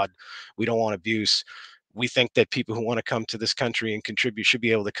fraud. We don't want abuse. We think that people who want to come to this country and contribute should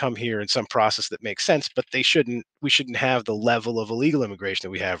be able to come here in some process that makes sense, but we shouldn't have the level of illegal immigration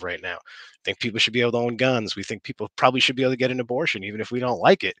that we have right now. I think people should be able to own guns. We think people probably should be able to get an abortion, even if we don't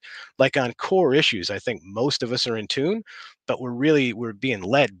like it. Like on core issues, I think most of us are in tune, but we're being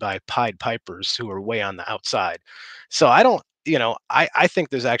led by Pied Pipers who are way on the outside. So I don't, I think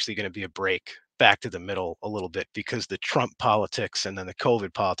there's actually going to be a break back to the middle a little bit because the Trump politics and then the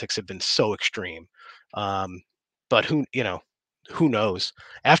COVID politics have been so extreme. Um, but who knows?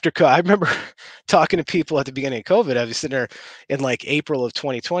 I remember talking to people at the beginning of COVID. I was sitting there in like April of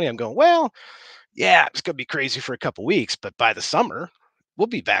 2020. I'm going, well, yeah, it's gonna be crazy for a couple weeks, but by the summer, we'll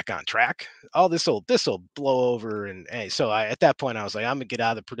be back on track. All this will blow over, and hey, so at that point I was like, I'm gonna get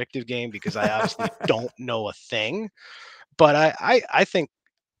out of the predictive game because I obviously don't know a thing. But I think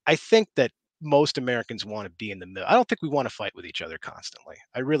that most Americans want to be in the middle. I don't think we want to fight with each other constantly.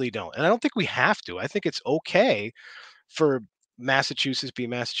 I really don't, and I don't think we have to. I think it's okay for Massachusetts be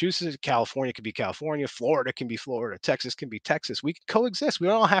Massachusetts, California can be California, Florida can be Florida, Texas can be Texas. We can coexist. We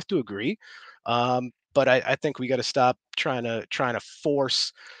don't all have to agree. But I think we got to stop trying to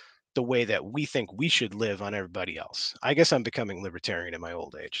force the way that we think we should live on everybody else. I guess I'm becoming libertarian in my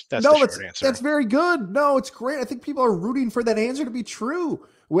old age. That's the No, short that's answer. very good. No, it's great. I think people are rooting for that answer to be true.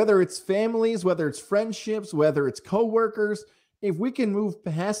 Whether it's families, whether it's friendships, whether it's coworkers, if we can move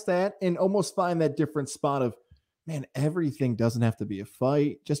past that and almost find that different spot of, man, everything doesn't have to be a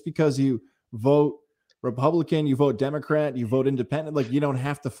fight. Just because you vote Republican, you vote Democrat, you vote independent, like you don't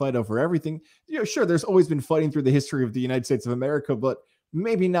have to fight over everything. Sure, there's always been fighting through the history of the United States of America, but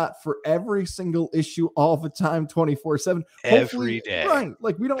maybe not for every single issue all the time, 24/7. Every Hopefully, day. right.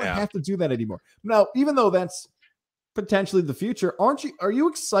 Like we don't Yeah. have to do that anymore. Now, even though that's potentially the future, are you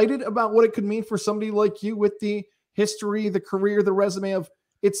excited about what it could mean for somebody like you with the history, the career, the resume of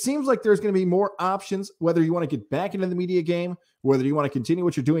it seems like there's going to be more options, whether you want to get back into the media game, whether you want to continue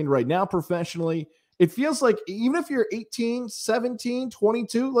what you're doing right now professionally. It feels like even if you're 18, 17,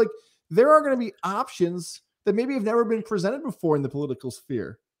 22, like there are going to be options that maybe have never been presented before in the political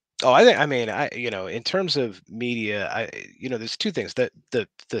sphere. Oh, I mean, in terms of media, there's two things that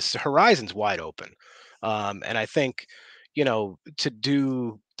the horizon's wide open. And I think, to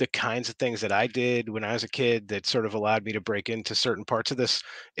do the kinds of things that I did when I was a kid that sort of allowed me to break into certain parts of this,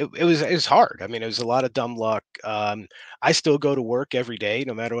 it was hard. I mean, it was a lot of dumb luck. I still go to work every day,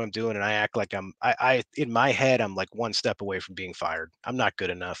 no matter what I'm doing, and I act like I in my head, I'm like one step away from being fired. I'm not good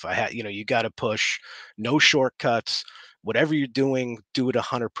enough. You got to push, no shortcuts. Whatever you're doing, do it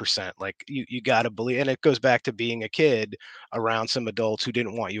 100%. Like you got to believe, and it goes back to being a kid around some adults who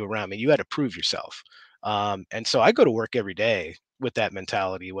didn't want you around. Me. You had to prove yourself. And so I go to work every day with that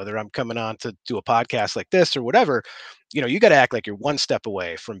mentality, whether I'm coming on to do a podcast like this or whatever. You got to act like you're one step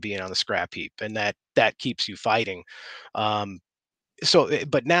away from being on the scrap heap, and that keeps you fighting.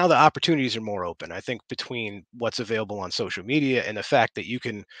 But now the opportunities are more open. I think between what's available on social media and the fact that you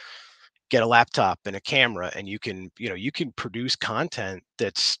can get a laptop and a camera and you can produce content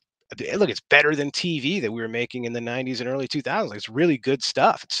that's, look, it's better than TV that we were making in the 90s and early 2000s. It's really good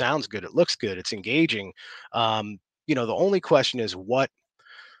stuff. It sounds good, it looks good, it's engaging. The only question is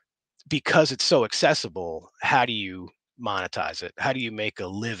because it's so accessible, how do you monetize it? How do you make a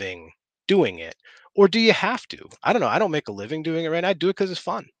living doing it? Or do you have to? I don't know. I don't make a living doing it right now. I do it because it's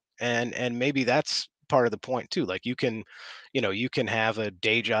fun. And maybe that's part of the point too. Like you can have a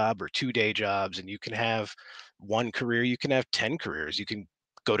day job or 2 day jobs, and you can have one career, you can have 10 careers. You can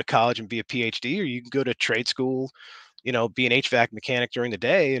go to college and be a PhD, or you can go to trade school, be an HVAC mechanic during the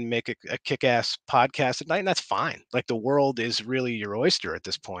day and make a kick-ass podcast at night, and that's fine. Like the world is really your oyster at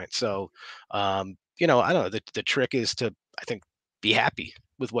this point. So, I don't know. The trick is to, I think, be happy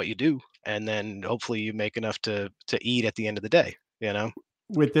with what you do, and then hopefully you make enough to eat at the end of the day.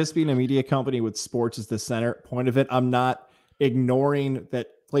 With this being a media company with sports as the center point of it, I'm not ignoring that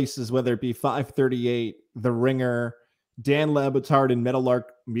places, whether it be 538, The Ringer, Dan Le Batard and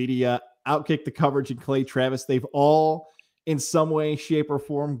Meadowlark Media, Outkick the Coverage, and Clay Travis, they've all in some way, shape, or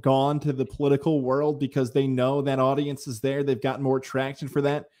form gone to the political world because they know that audience is there. They've gotten more traction for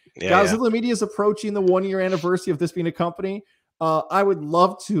that. Gozilla Media is approaching the 1 year anniversary of this being a company. I would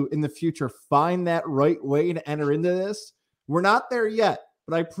love to, in the future, find that right way to enter into this. We're not there yet,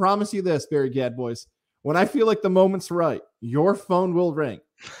 but I promise you this, Barry Gadbois, when I feel like the moment's right, your phone will ring.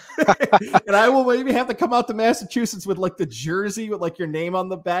 And I will maybe have to come out to Massachusetts with like the jersey with like your name on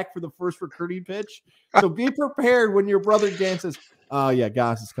the back for the first recruiting pitch. So be prepared when your brother Dan says, "Oh yeah,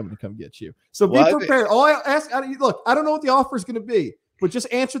 Goz is coming to come get you." So be prepared. All I ask, look, I don't know what the offer is going to be, but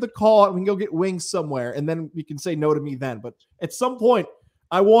just answer the call and we can go get wings somewhere, and then you can say no to me then. But at some point,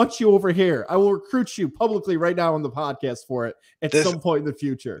 I want you over here. I will recruit you publicly right now on the podcast for it at some point in the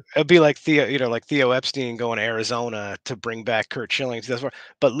future. It'd be like Theo Epstein going to Arizona to bring back Kurt Schilling.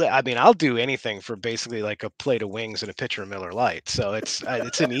 But I mean, I'll do anything for basically like a plate of wings and a pitcher of Miller Lite. So it's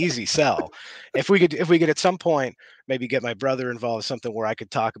an easy sell. If we could at some point maybe get my brother involved in something where I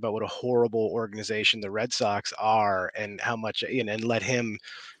could talk about what a horrible organization the Red Sox are and how much, and let him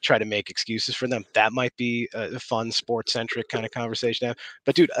try to make excuses for them. That might be a fun sports centric kind of conversation to have.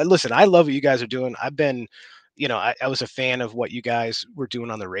 But dude, listen, I love what you guys are doing. I've been, I was a fan of what you guys were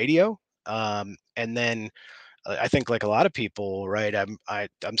doing on the radio. And then I think like a lot of people, right,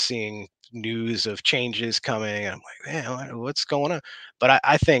 I'm seeing news of changes coming, and I'm like, man, what's going on? But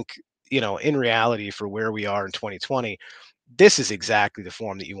I think, in reality, for where we are in 2020, this is exactly the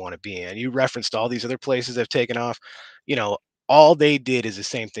form that you want to be in. You referenced all these other places that have taken off. All they did is the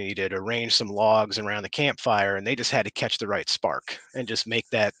same thing you did: arrange some logs around the campfire, and they just had to catch the right spark and just make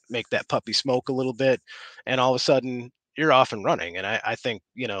that puppy smoke a little bit, and all of a sudden you're off and running. And I think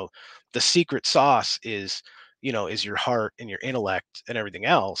the secret sauce is your heart and your intellect and everything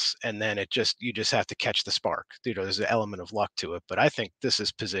else, and then you just have to catch the spark. There's an element of luck to it, but I think this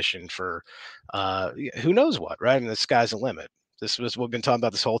is positioned for who knows what, right? I mean, the sky's the limit. This was what we've been talking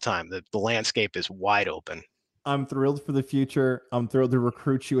about this whole time. The landscape is wide open. I'm thrilled for the future. I'm thrilled to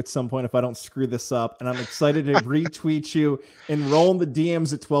recruit you at some point if I don't screw this up. And I'm excited to retweet you and roll in the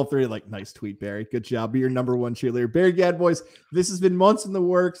DMs at 12:30. Like, nice tweet, Barry. Good job. Be your number one cheerleader. Barry Gadbois, this has been months in the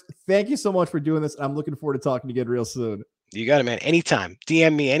works. Thank you so much for doing this. I'm looking forward to talking to you again real soon. You got it, man. Anytime.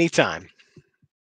 DM me anytime.